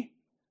be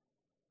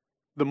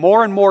the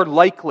more and more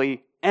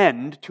likely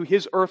end to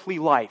his earthly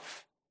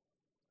life.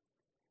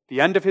 The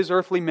end of his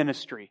earthly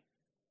ministry.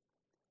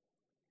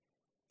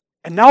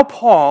 And now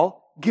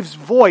Paul gives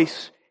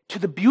voice to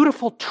the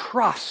beautiful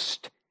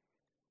trust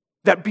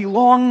that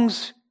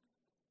belongs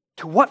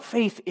to what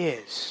faith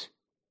is.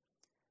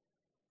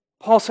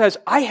 Paul says,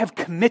 I have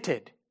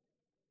committed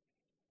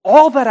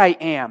all that I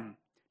am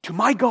to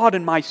my God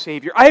and my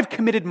Savior. I have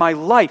committed my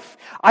life.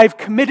 I have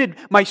committed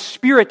my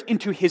spirit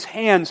into His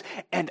hands,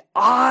 and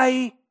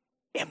I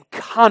am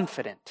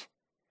confident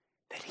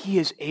that He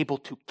is able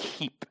to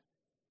keep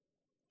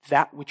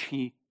that which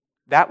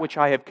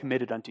I have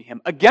committed unto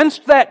Him.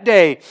 Against that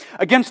day,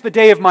 against the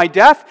day of my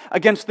death,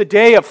 against the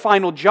day of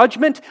final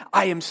judgment,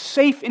 I am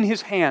safe in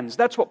His hands.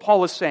 That's what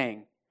Paul is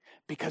saying.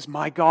 Because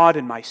my God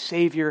and my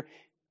Savior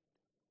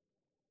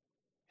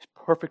is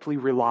perfectly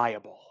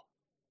reliable.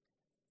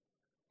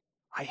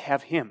 I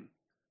have Him.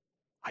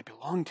 I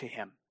belong to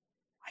Him.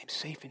 I am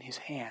safe in His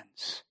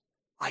hands.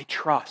 I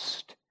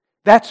trust.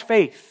 That's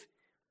faith.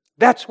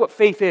 That's what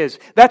faith is.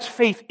 That's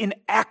faith in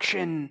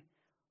action.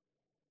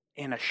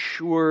 An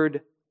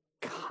assured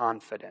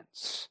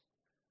confidence.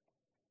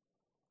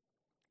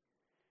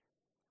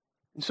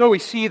 And so we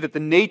see that the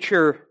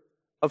nature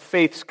of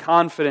faith's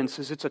confidence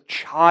is it's a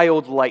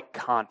childlike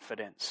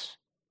confidence.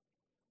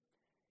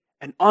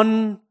 An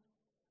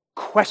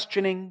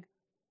unquestioning,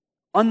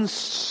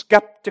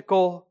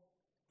 unskeptical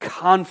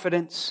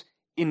confidence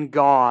in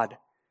God.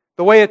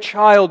 The way a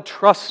child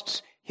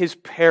trusts his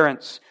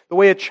parents. The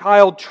way a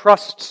child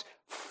trusts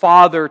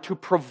Father to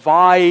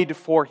provide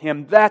for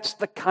him. That's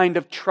the kind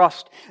of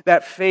trust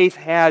that faith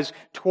has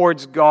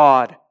towards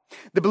God.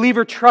 The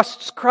believer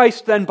trusts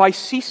Christ then by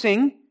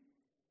ceasing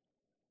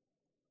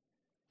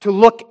to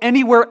look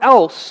anywhere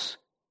else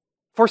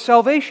for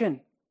salvation.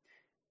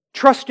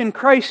 Trust in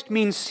Christ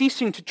means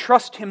ceasing to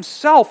trust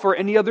himself or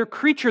any other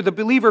creature. The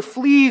believer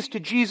flees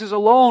to Jesus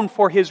alone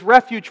for his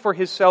refuge, for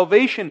his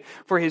salvation,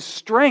 for his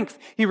strength.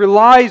 He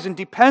relies and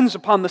depends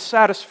upon the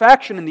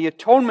satisfaction and the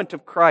atonement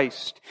of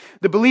Christ.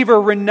 The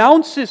believer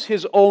renounces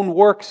his own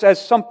works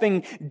as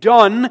something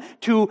done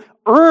to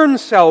earn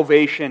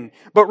salvation,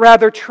 but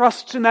rather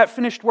trusts in that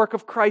finished work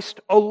of Christ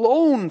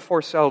alone for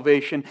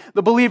salvation.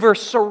 The believer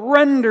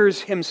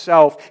surrenders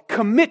himself,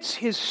 commits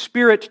his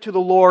spirit to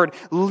the Lord,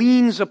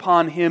 leans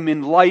upon Him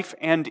in life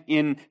and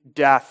in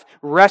death,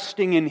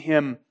 resting in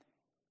Him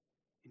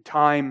in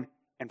time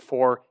and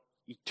for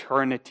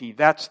eternity.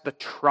 That's the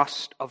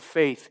trust of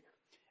faith.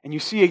 And you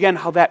see again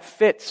how that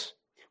fits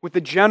with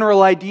the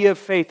general idea of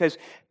faith as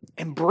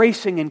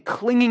embracing and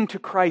clinging to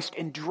Christ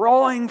and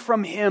drawing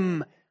from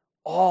Him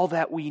all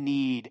that we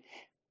need.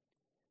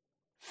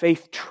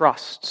 Faith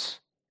trusts,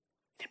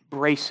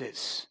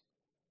 embraces,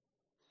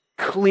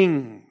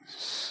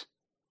 clings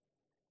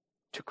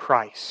to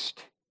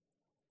Christ.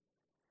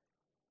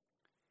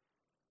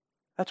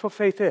 That's what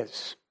faith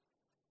is.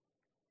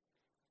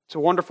 It's a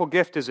wonderful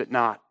gift, is it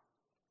not?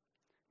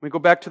 We go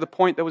back to the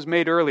point that was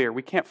made earlier.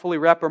 We can't fully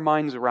wrap our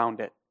minds around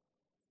it.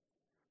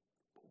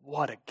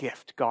 What a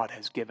gift God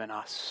has given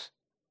us.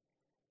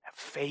 That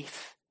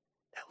faith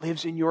that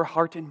lives in your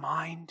heart and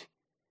mind.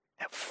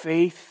 That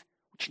faith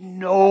which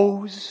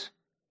knows,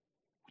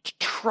 which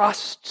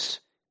trusts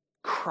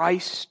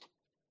Christ.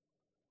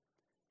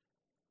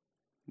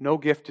 No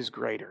gift is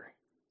greater.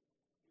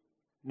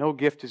 No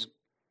gift is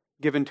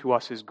given to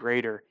us is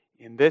greater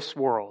in this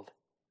world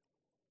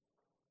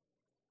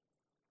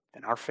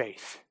than our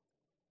faith.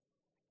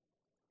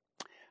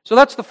 So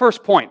that's the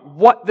first point,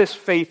 what this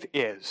faith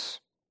is.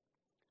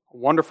 A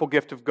wonderful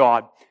gift of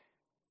God.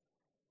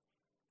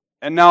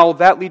 And now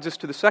that leads us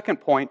to the second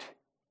point,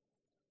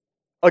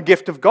 a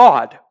gift of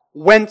God,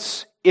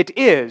 whence it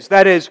is.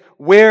 That is,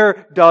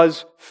 where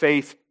does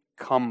faith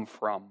come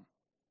from?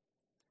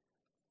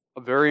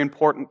 A very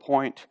important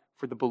point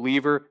for the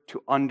believer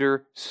to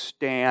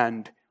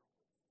understand.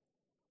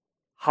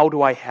 How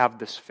do I have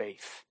this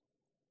faith?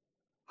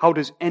 How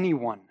does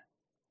anyone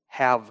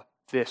have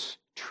this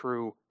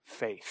true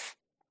faith?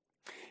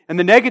 And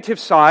the negative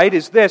side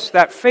is this,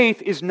 that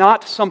faith is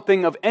not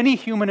something of any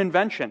human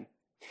invention.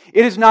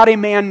 It is not a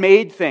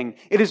man-made thing.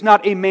 It is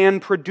not a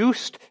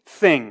man-produced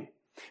thing.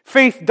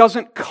 Faith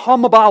doesn't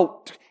come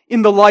about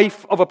in the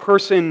life of a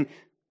person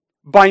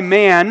by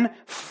man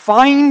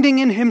finding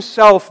in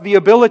himself the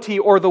ability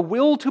or the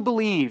will to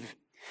believe.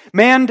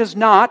 Man does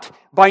not,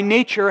 by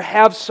nature,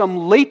 have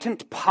some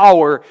latent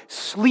power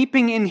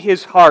sleeping in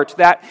his heart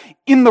that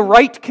in the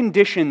right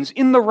conditions,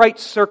 in the right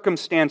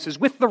circumstances,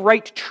 with the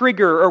right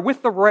trigger or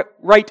with the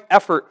right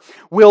effort,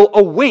 will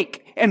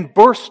awake and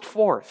burst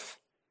forth.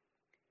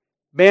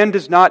 Man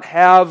does not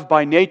have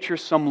by nature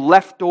some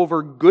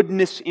leftover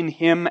goodness in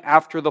him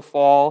after the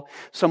fall,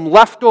 some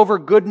leftover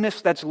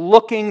goodness that's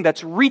looking,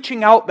 that's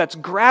reaching out, that's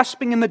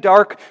grasping in the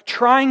dark,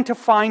 trying to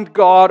find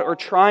God or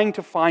trying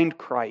to find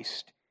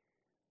Christ.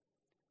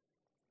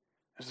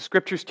 As the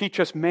Scriptures teach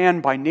us, man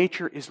by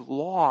nature is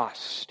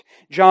lost.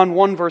 John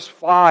 1 verse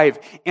 5,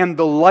 and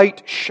the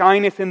light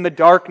shineth in the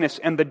darkness,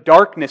 and the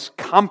darkness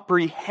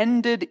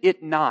comprehended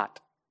it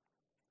not.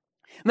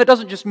 And that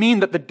doesn't just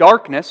mean that the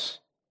darkness,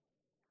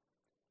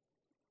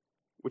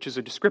 which is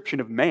a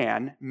description of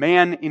man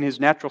in his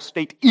natural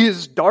state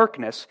is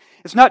darkness.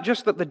 It's not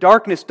just that the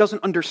darkness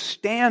doesn't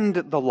understand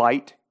the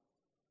light,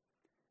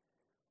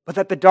 but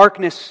that the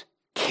darkness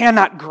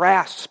cannot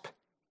grasp,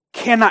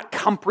 cannot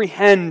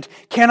comprehend,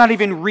 cannot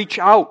even reach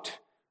out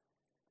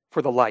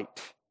for the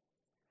light.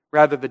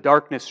 Rather, the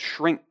darkness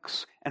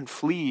shrinks and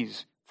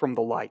flees from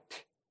the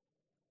light.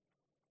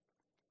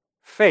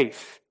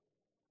 Faith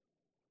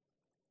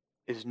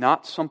is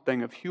not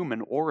something of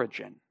human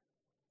origin.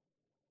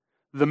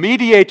 The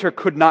mediator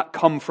could not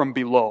come from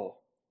below,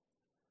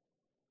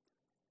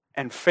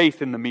 and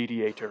faith in the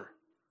mediator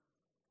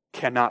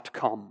cannot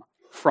come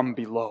from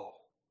below.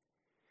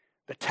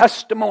 The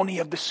testimony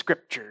of the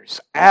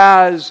Scriptures,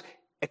 as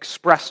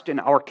expressed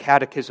in our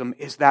catechism,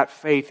 is that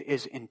faith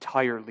is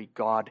entirely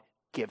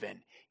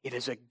God-given. It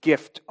is a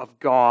gift of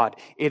God.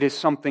 It is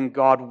something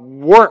God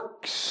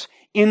works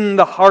in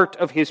the heart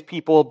of His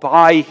people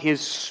by His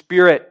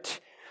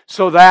Spirit,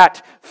 so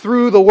that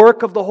through the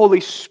work of the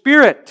Holy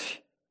Spirit,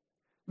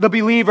 the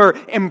believer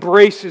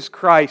embraces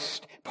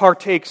Christ,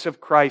 partakes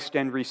of Christ,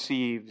 and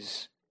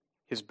receives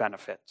His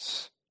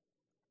benefits.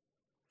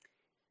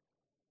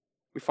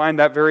 We find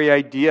that very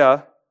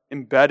idea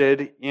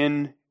embedded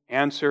in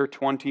answer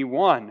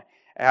 21.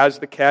 As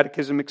the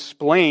Catechism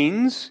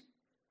explains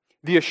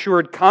the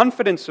assured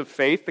confidence of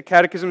faith, the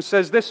Catechism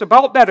says this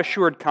about that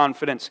assured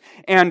confidence,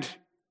 and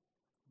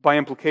by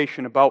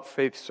implication about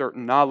faith's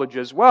certain knowledge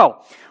as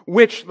well,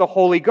 which the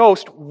Holy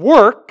Ghost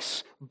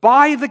works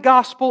by the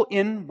gospel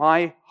in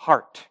my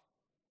heart.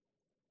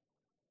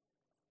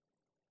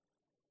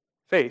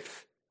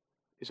 Faith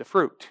is a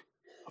fruit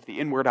of the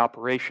inward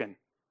operation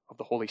of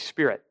the Holy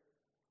Spirit.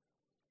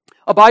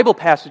 A Bible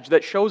passage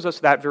that shows us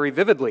that very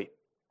vividly.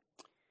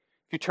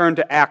 If you turn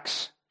to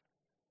Acts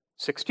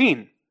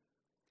 16.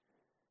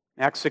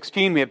 In Acts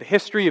 16, we have the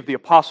history of the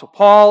Apostle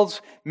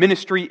Paul's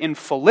ministry in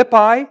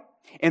Philippi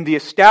and the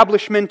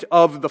establishment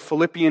of the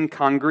Philippian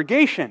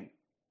congregation.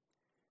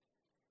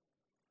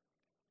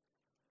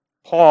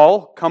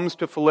 Paul comes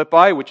to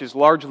Philippi, which is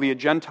largely a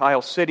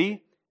Gentile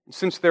city. And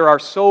since there are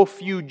so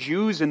few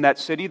Jews in that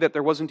city that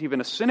there wasn't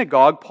even a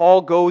synagogue,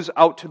 Paul goes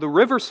out to the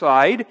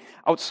riverside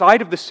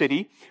outside of the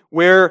city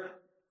where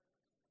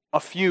a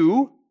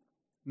few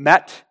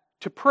met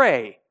to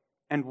pray.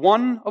 And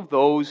one of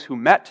those who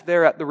met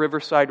there at the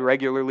riverside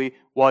regularly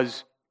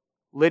was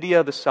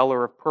Lydia, the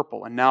seller of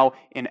purple. And now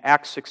in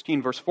Acts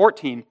 16, verse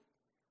 14,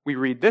 we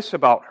read this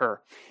about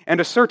her.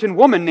 And a certain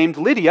woman named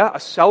Lydia, a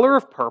seller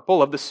of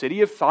purple of the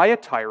city of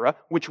Thyatira,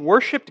 which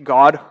worshipped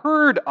God,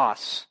 heard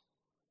us,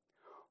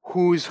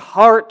 whose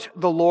heart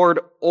the Lord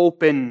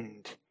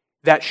opened,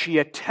 that she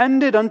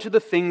attended unto the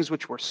things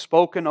which were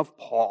spoken of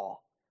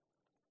Paul.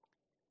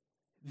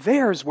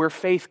 There's where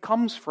faith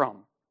comes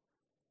from.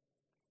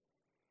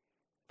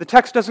 The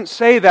text doesn't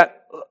say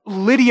that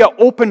Lydia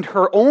opened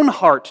her own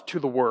heart to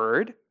the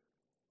Word,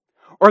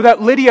 or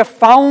that Lydia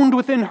found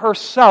within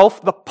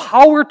herself the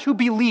power to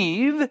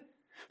believe,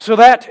 so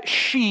that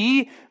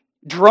she,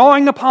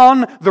 drawing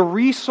upon the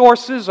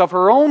resources of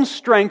her own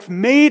strength,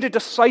 made a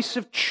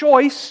decisive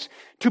choice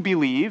to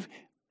believe.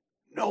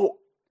 No,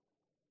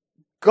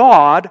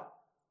 God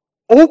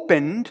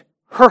opened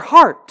her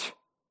heart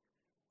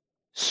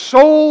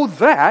so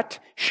that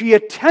she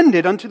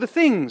attended unto the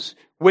things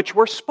which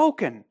were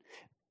spoken.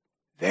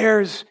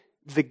 There's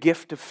the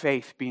gift of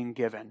faith being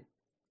given.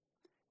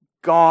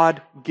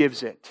 God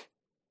gives it.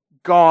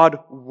 God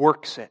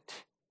works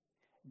it.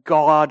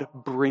 God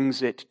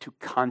brings it to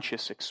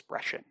conscious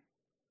expression.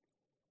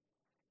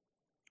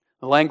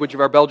 The language of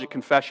our Belgic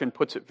Confession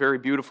puts it very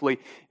beautifully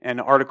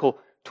in Article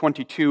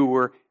 22,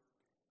 where it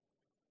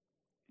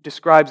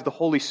describes the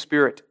Holy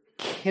Spirit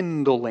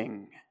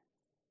kindling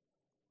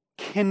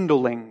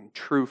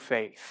true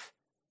faith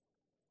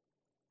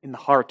in the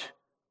heart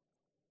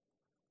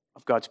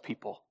of God's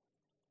people.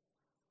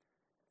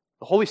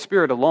 The Holy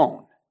Spirit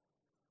alone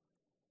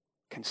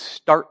can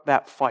start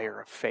that fire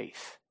of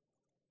faith.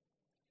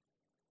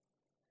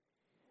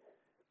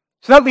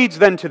 So that leads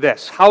then to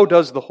this. How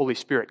does the Holy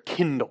Spirit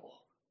kindle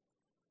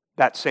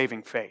that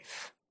saving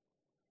faith?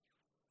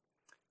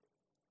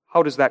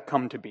 How does that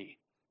come to be?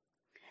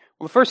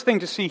 Well, the first thing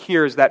to see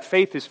here is that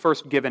faith is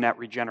first given at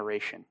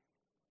regeneration.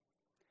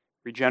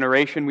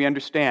 Regeneration, we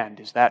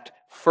understand, is that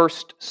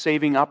first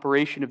saving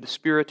operation of the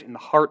Spirit in the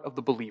heart of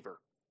the believer.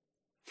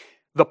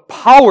 The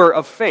power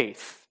of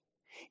faith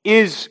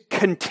is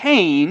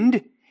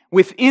contained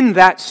within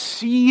that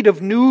seed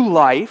of new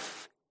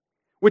life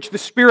which the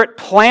Spirit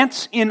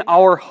plants in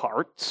our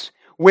hearts,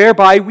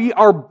 whereby we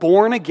are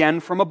born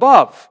again from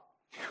above.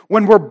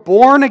 When we're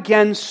born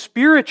again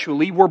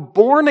spiritually, we're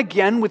born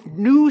again with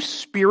new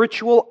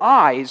spiritual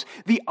eyes,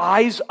 the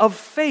eyes of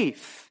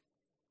faith.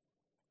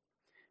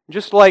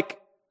 Just like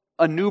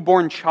a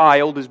newborn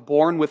child is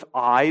born with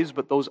eyes,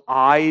 but those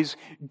eyes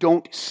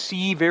don't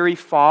see very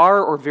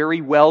far or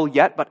very well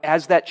yet, but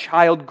as that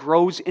child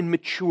grows and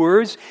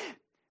matures,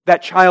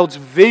 that child's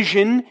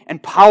vision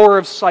and power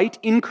of sight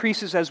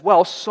increases as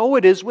well. So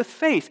it is with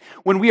faith.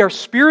 When we are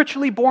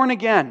spiritually born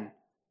again,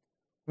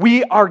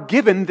 we are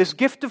given this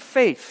gift of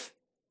faith.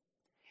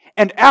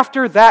 And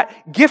after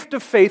that gift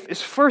of faith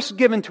is first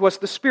given to us,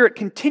 the Spirit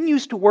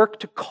continues to work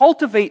to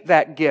cultivate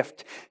that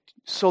gift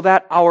so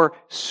that our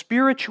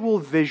spiritual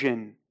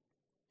vision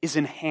is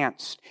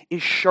enhanced,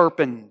 is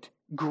sharpened,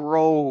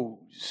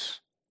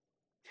 grows.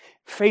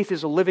 Faith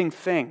is a living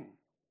thing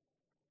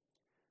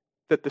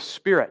that the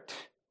Spirit,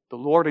 the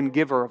Lord and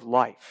giver of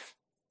life,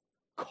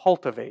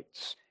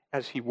 cultivates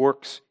as He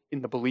works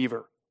in the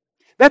believer.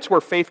 That's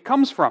where faith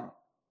comes from.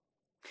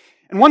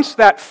 And once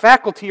that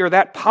faculty or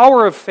that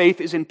power of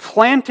faith is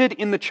implanted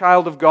in the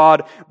child of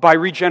God by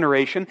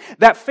regeneration,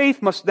 that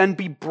faith must then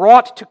be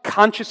brought to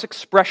conscious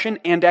expression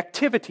and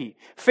activity.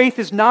 Faith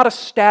is not a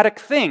static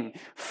thing.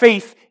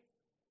 Faith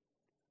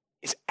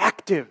is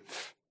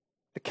active.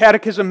 The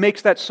Catechism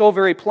makes that so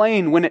very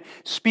plain when it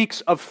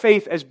speaks of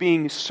faith as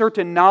being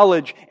certain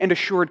knowledge and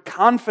assured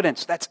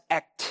confidence. That's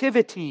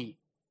activity.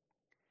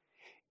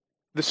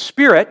 The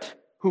Spirit,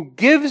 who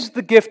gives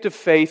the gift of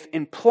faith,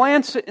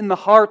 implants it in the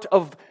heart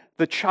of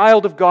the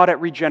child of God at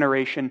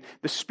regeneration.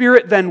 The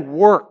Spirit then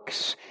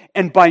works,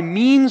 and by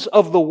means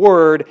of the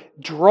Word,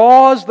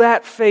 draws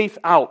that faith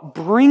out,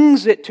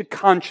 brings it to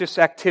conscious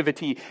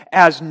activity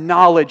as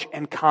knowledge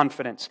and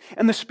confidence.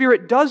 And the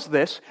Spirit does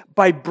this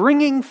by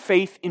bringing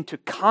faith into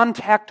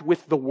contact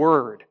with the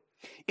Word.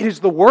 It is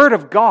the Word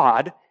of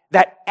God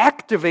that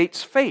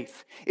activates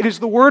faith. It is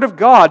the Word of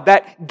God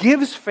that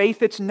gives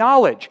faith its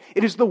knowledge.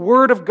 It is the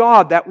Word of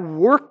God that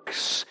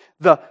works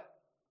the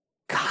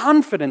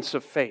confidence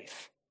of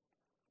faith.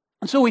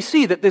 And so we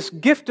see that this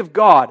gift of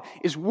God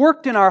is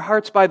worked in our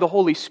hearts by the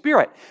Holy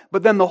Spirit,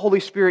 but then the Holy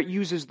Spirit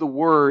uses the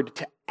Word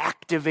to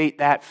activate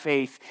that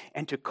faith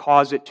and to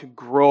cause it to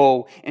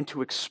grow and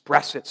to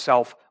express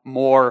itself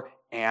more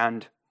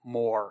and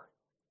more.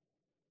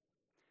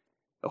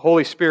 The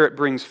Holy Spirit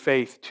brings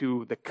faith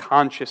to the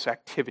conscious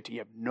activity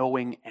of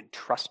knowing and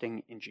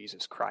trusting in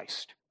Jesus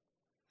Christ.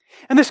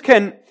 And this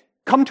can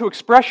come to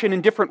expression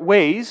in different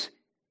ways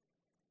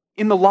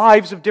in the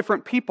lives of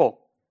different people.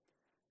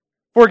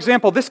 For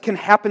example, this can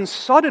happen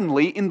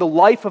suddenly in the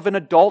life of an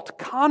adult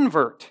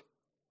convert.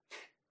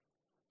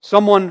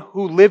 Someone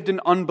who lived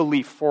in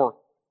unbelief for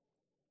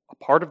a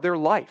part of their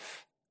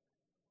life.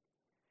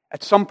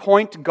 At some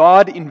point,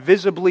 God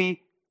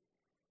invisibly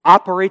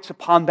operates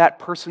upon that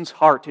person's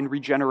heart in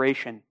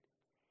regeneration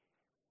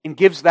and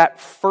gives that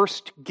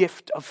first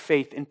gift of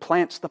faith,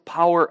 implants the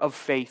power of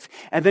faith.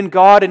 And then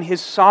God, in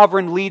His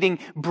sovereign leading,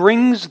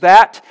 brings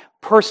that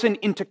person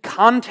into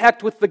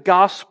contact with the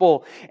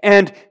gospel.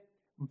 And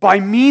by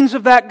means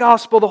of that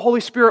gospel, the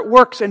Holy Spirit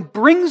works and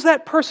brings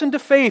that person to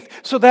faith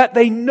so that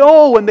they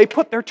know and they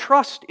put their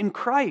trust in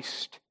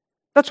Christ.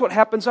 That's what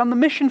happens on the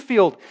mission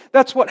field.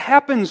 That's what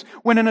happens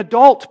when an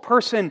adult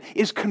person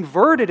is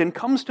converted and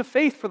comes to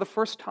faith for the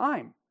first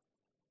time.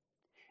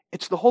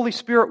 It's the Holy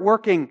Spirit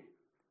working,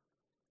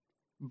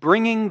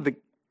 bringing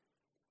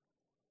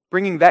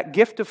that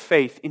gift of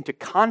faith into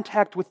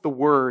contact with the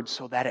Word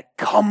so that it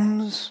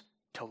comes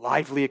to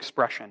lively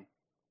expression.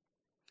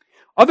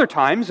 Other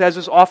times, as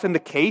is often the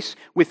case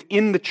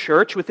within the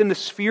church, within the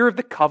sphere of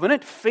the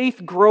covenant,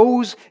 faith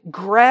grows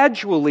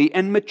gradually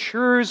and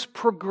matures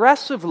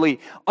progressively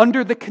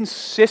under the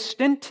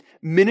consistent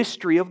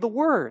ministry of the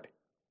Word.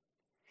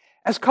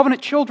 As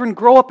covenant children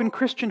grow up in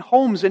Christian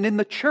homes and in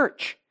the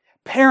church,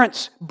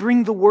 parents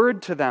bring the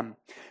Word to them.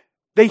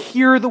 They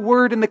hear the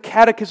Word in the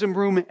catechism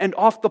room and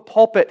off the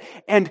pulpit,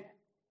 and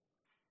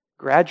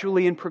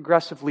gradually and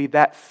progressively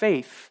that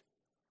faith,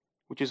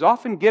 which is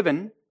often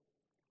given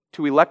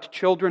to elect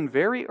children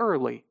very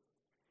early,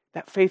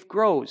 that faith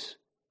grows,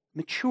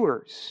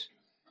 matures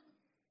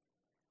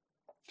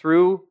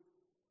through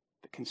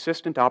the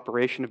consistent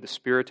operation of the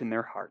Spirit in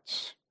their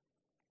hearts.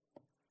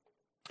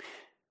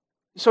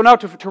 So now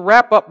to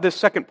wrap up this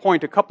second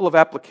point, a couple of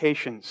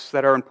applications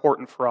that are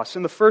important for us.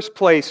 In the first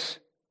place,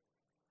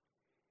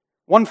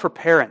 one for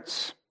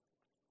parents.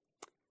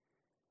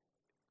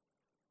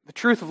 The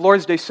truth of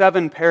Lord's Day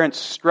 7, parents,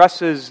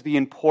 stresses the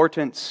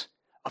importance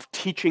of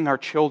teaching our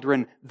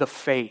children the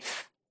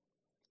faith.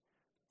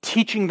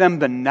 Teaching them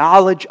the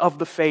knowledge of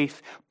the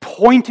faith,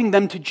 pointing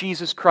them to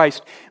Jesus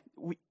Christ.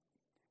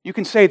 You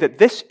can say that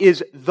this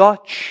is the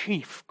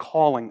chief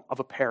calling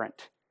of a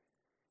parent.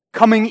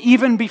 Coming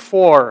even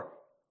before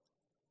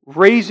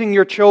raising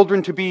your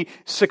children to be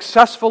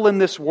successful in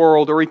this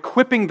world or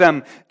equipping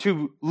them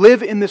to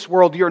live in this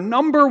world, your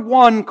number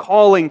one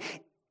calling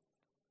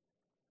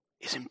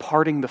is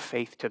imparting the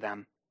faith to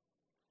them.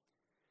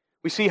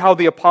 We see how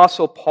the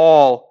Apostle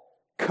Paul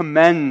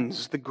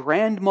commends the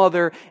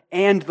grandmother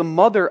and the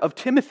mother of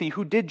Timothy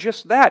who did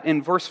just that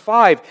in verse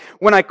 5.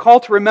 When I call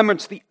to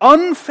remembrance the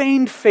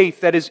unfeigned faith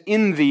that is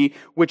in thee,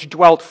 which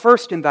dwelt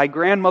first in thy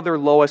grandmother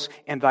Lois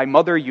and thy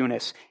mother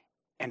Eunice,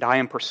 and I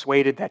am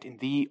persuaded that in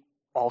thee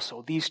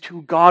also. These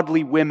two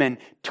godly women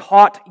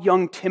taught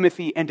young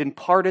Timothy and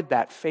imparted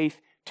that faith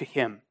to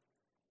him.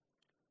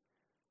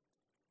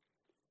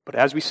 But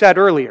as we said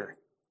earlier,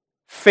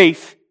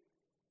 faith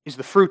is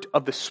the fruit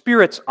of the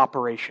Spirit's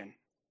operation.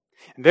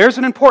 And there's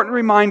an important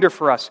reminder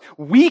for us.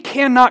 We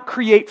cannot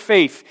create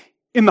faith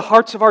in the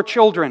hearts of our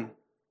children.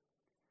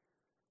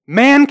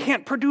 Man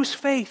can't produce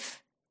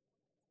faith.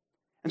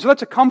 And so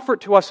that's a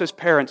comfort to us as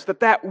parents,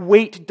 that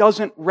weight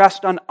doesn't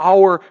rest on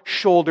our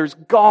shoulders.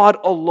 God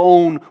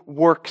alone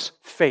works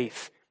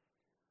faith.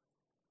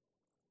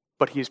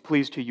 But He is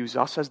pleased to use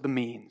us as the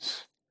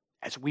means,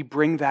 as we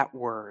bring that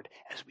word,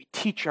 as we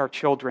teach our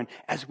children,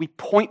 as we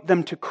point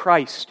them to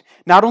Christ,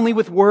 not only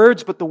with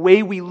words, but the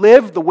way we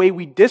live, the way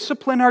we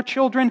discipline our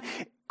children,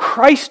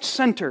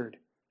 Christ-centered.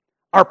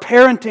 Our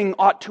parenting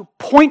ought to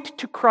point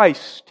to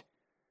Christ.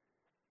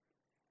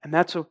 And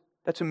that's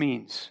a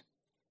means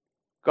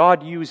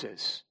God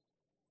uses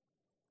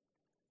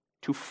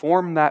to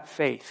form that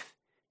faith,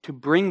 to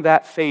bring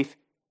that faith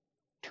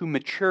to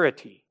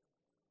maturity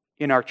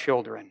in our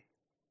children.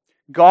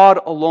 God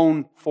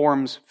alone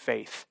forms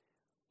faith.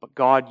 But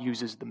God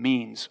uses the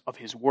means of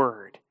His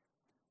Word,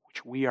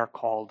 which we are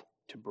called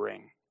to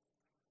bring.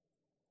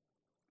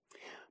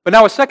 But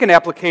now a second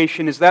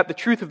application is that the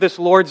truth of this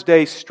Lord's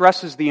Day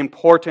stresses the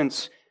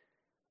importance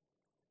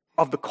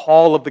of the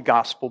call of the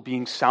gospel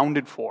being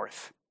sounded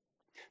forth.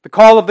 The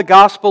call of the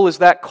gospel is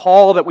that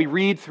call that we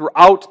read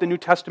throughout the New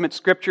Testament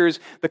Scriptures,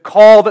 the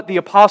call that the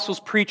apostles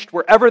preached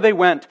wherever they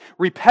went.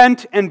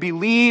 Repent and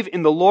believe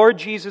in the Lord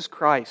Jesus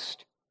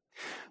Christ.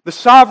 The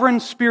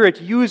sovereign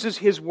Spirit uses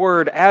His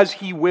word as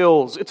He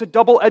wills. It's a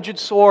double-edged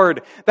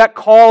sword. That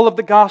call of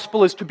the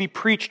gospel is to be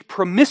preached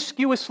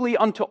promiscuously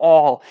unto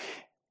all.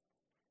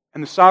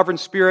 And the sovereign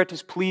Spirit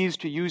is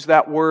pleased to use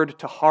that word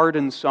to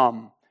harden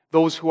some,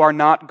 those who are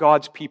not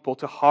God's people,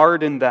 to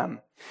harden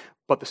them.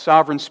 But the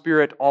sovereign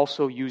Spirit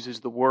also uses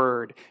the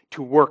word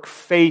to work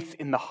faith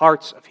in the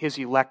hearts of His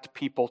elect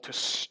people, to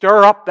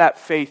stir up that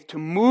faith, to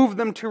move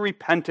them to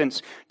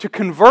repentance, to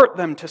convert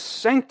them, to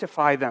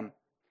sanctify them.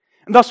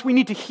 And thus we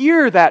need to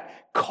hear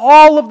that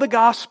call of the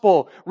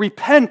gospel,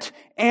 repent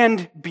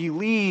and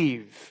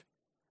believe.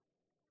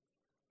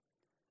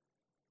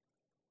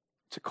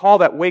 It's a call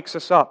that wakes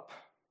us up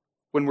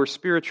when we're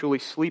spiritually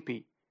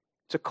sleepy.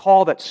 It's a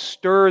call that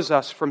stirs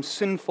us from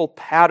sinful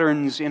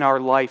patterns in our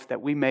life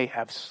that we may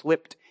have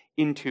slipped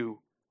into.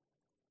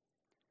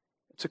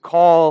 It's a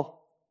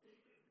call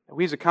that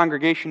we as a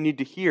congregation need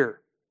to hear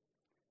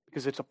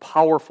because it's a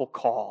powerful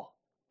call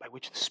by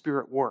which the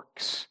Spirit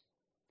works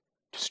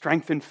to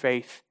strengthen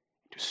faith,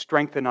 to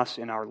strengthen us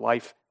in our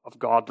life of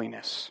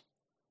godliness.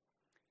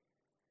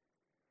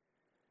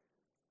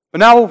 But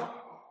now,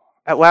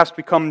 at last,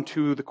 we come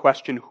to the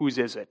question, whose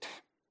is it?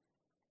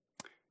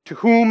 To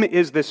whom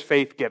is this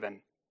faith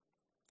given?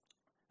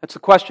 That's the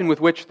question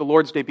with which the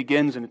Lord's Day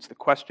begins, and it's the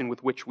question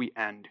with which we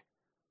end.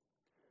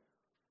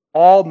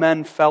 All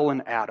men fell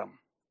in Adam.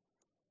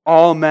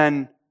 All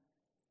men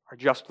are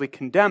justly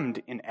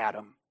condemned in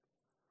Adam.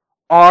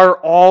 Are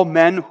all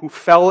men who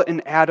fell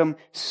in Adam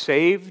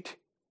saved?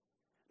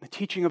 The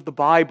teaching of the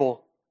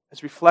Bible,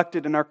 as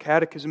reflected in our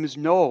catechism, is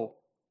no.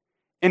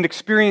 And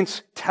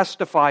experience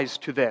testifies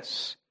to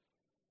this.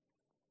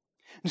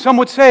 And some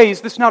would say,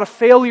 is this not a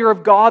failure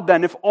of God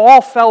then? If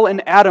all fell in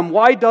Adam,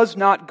 why does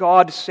not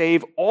God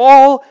save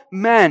all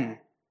men?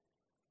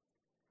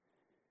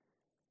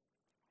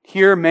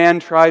 Here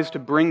man tries to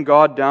bring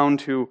God down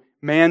to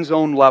man's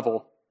own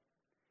level.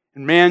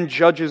 And man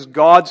judges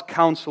God's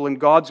counsel and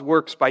God's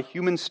works by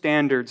human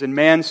standards. And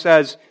man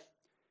says,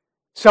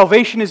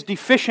 salvation is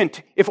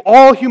deficient if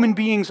all human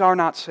beings are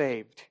not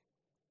saved.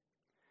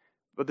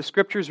 But the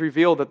Scriptures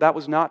reveal that that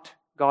was not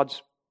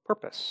God's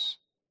purpose.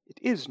 It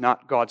is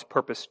not God's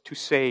purpose to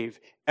save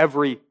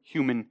every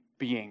human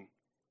being,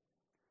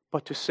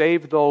 but to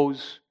save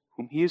those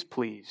whom He is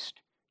pleased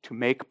to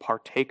make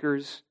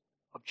partakers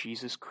of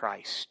Jesus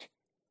Christ.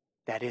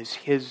 That is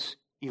His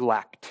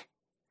elect.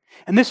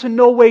 And this in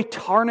no way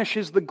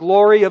tarnishes the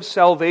glory of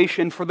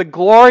salvation, for the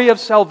glory of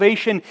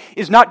salvation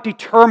is not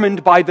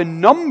determined by the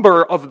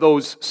number of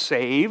those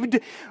saved,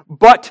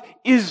 but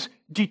is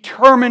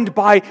determined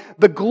by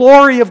the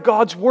glory of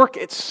God's work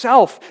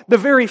itself. The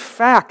very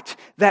fact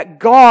that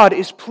God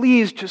is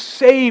pleased to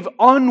save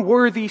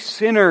unworthy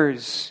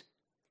sinners,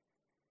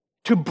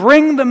 to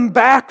bring them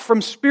back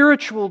from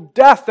spiritual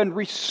death and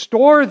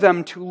restore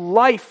them to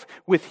life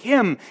with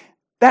Him.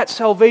 That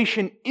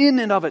salvation in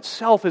and of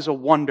itself is a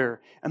wonder,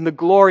 and the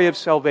glory of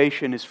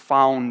salvation is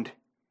found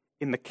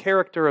in the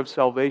character of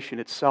salvation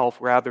itself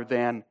rather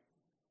than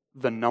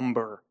the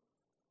number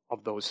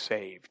of those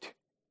saved.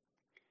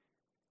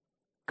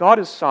 God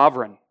is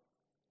sovereign,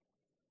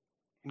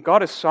 and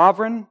God is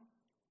sovereign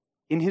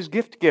in His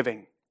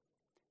gift-giving.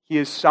 He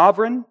is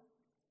sovereign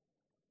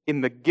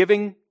in the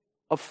giving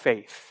of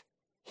faith.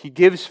 He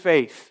gives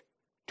faith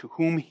to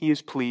whom He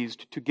is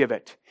pleased to give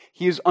it.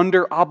 He is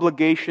under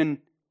obligation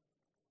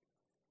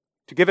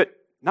to give it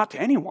not to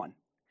anyone.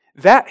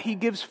 That He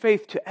gives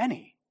faith to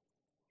any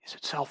is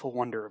itself a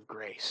wonder of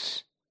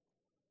grace.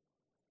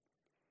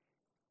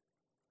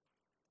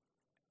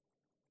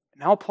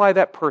 Now apply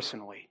that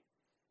personally.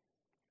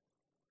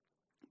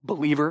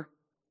 Believer,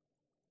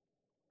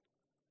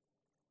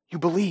 you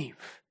believe.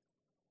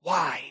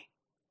 Why?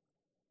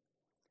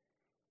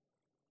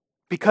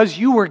 Because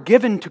you were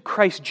given to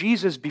Christ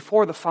Jesus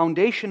before the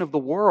foundation of the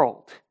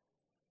world.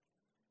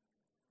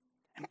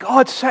 And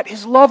God set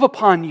His love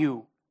upon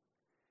you.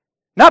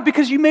 Not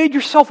because you made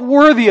yourself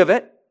worthy of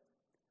it,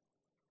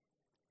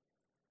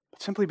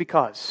 but simply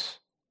because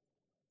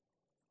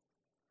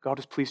God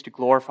is pleased to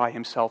glorify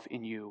Himself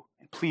in you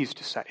and pleased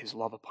to set His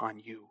love upon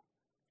you.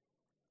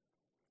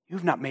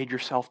 You've not made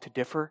yourself to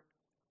differ.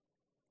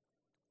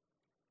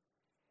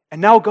 And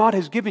now God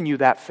has given you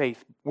that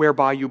faith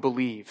whereby you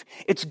believe.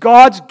 It's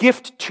God's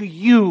gift to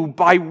you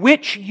by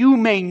which you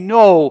may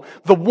know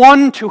the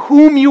one to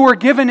whom you were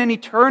given in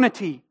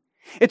eternity.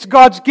 It's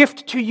God's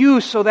gift to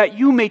you so that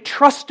you may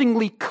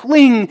trustingly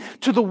cling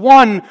to the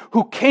one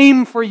who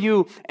came for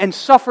you and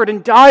suffered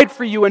and died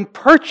for you and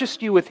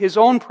purchased you with His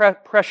own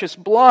precious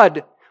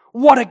blood.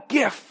 What a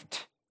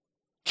gift!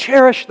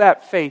 Cherish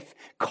that faith.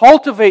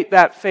 Cultivate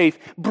that faith.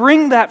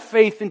 Bring that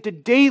faith into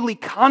daily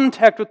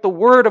contact with the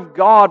Word of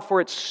God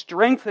for its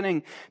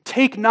strengthening.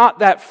 Take not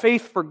that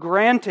faith for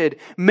granted.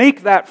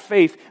 Make that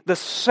faith the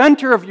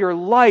center of your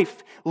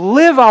life.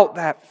 Live out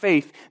that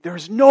faith. There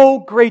is no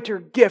greater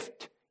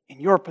gift in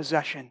your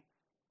possession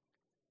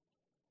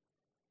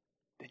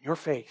than your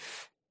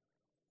faith.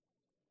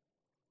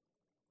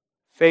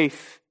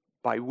 Faith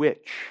by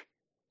which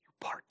you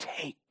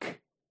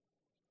partake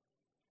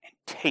and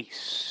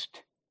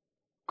taste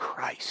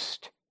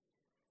Christ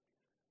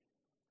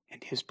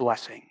and His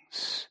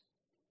blessings.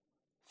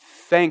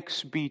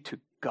 Thanks be to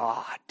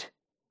God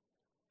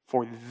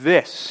for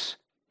this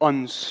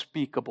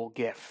unspeakable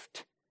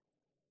gift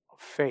of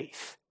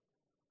faith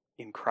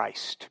in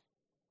Christ.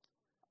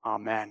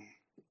 Amen.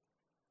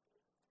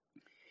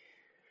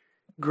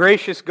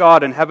 Gracious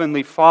God and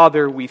Heavenly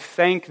Father, we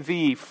thank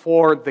Thee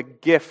for the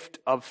gift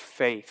of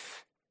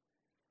faith.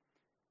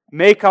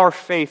 Make our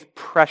faith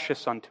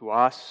precious unto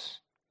us.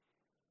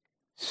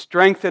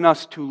 Strengthen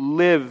us to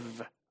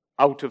live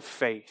out of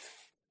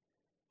faith,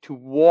 to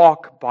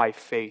walk by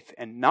faith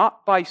and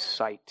not by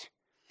sight,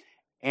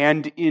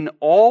 and in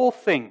all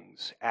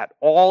things, at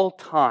all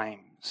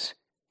times,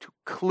 to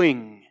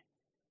cling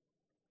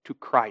to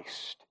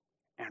Christ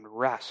and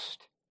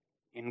rest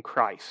in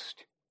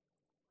Christ.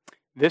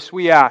 This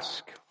we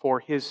ask for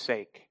His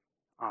sake.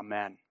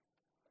 Amen.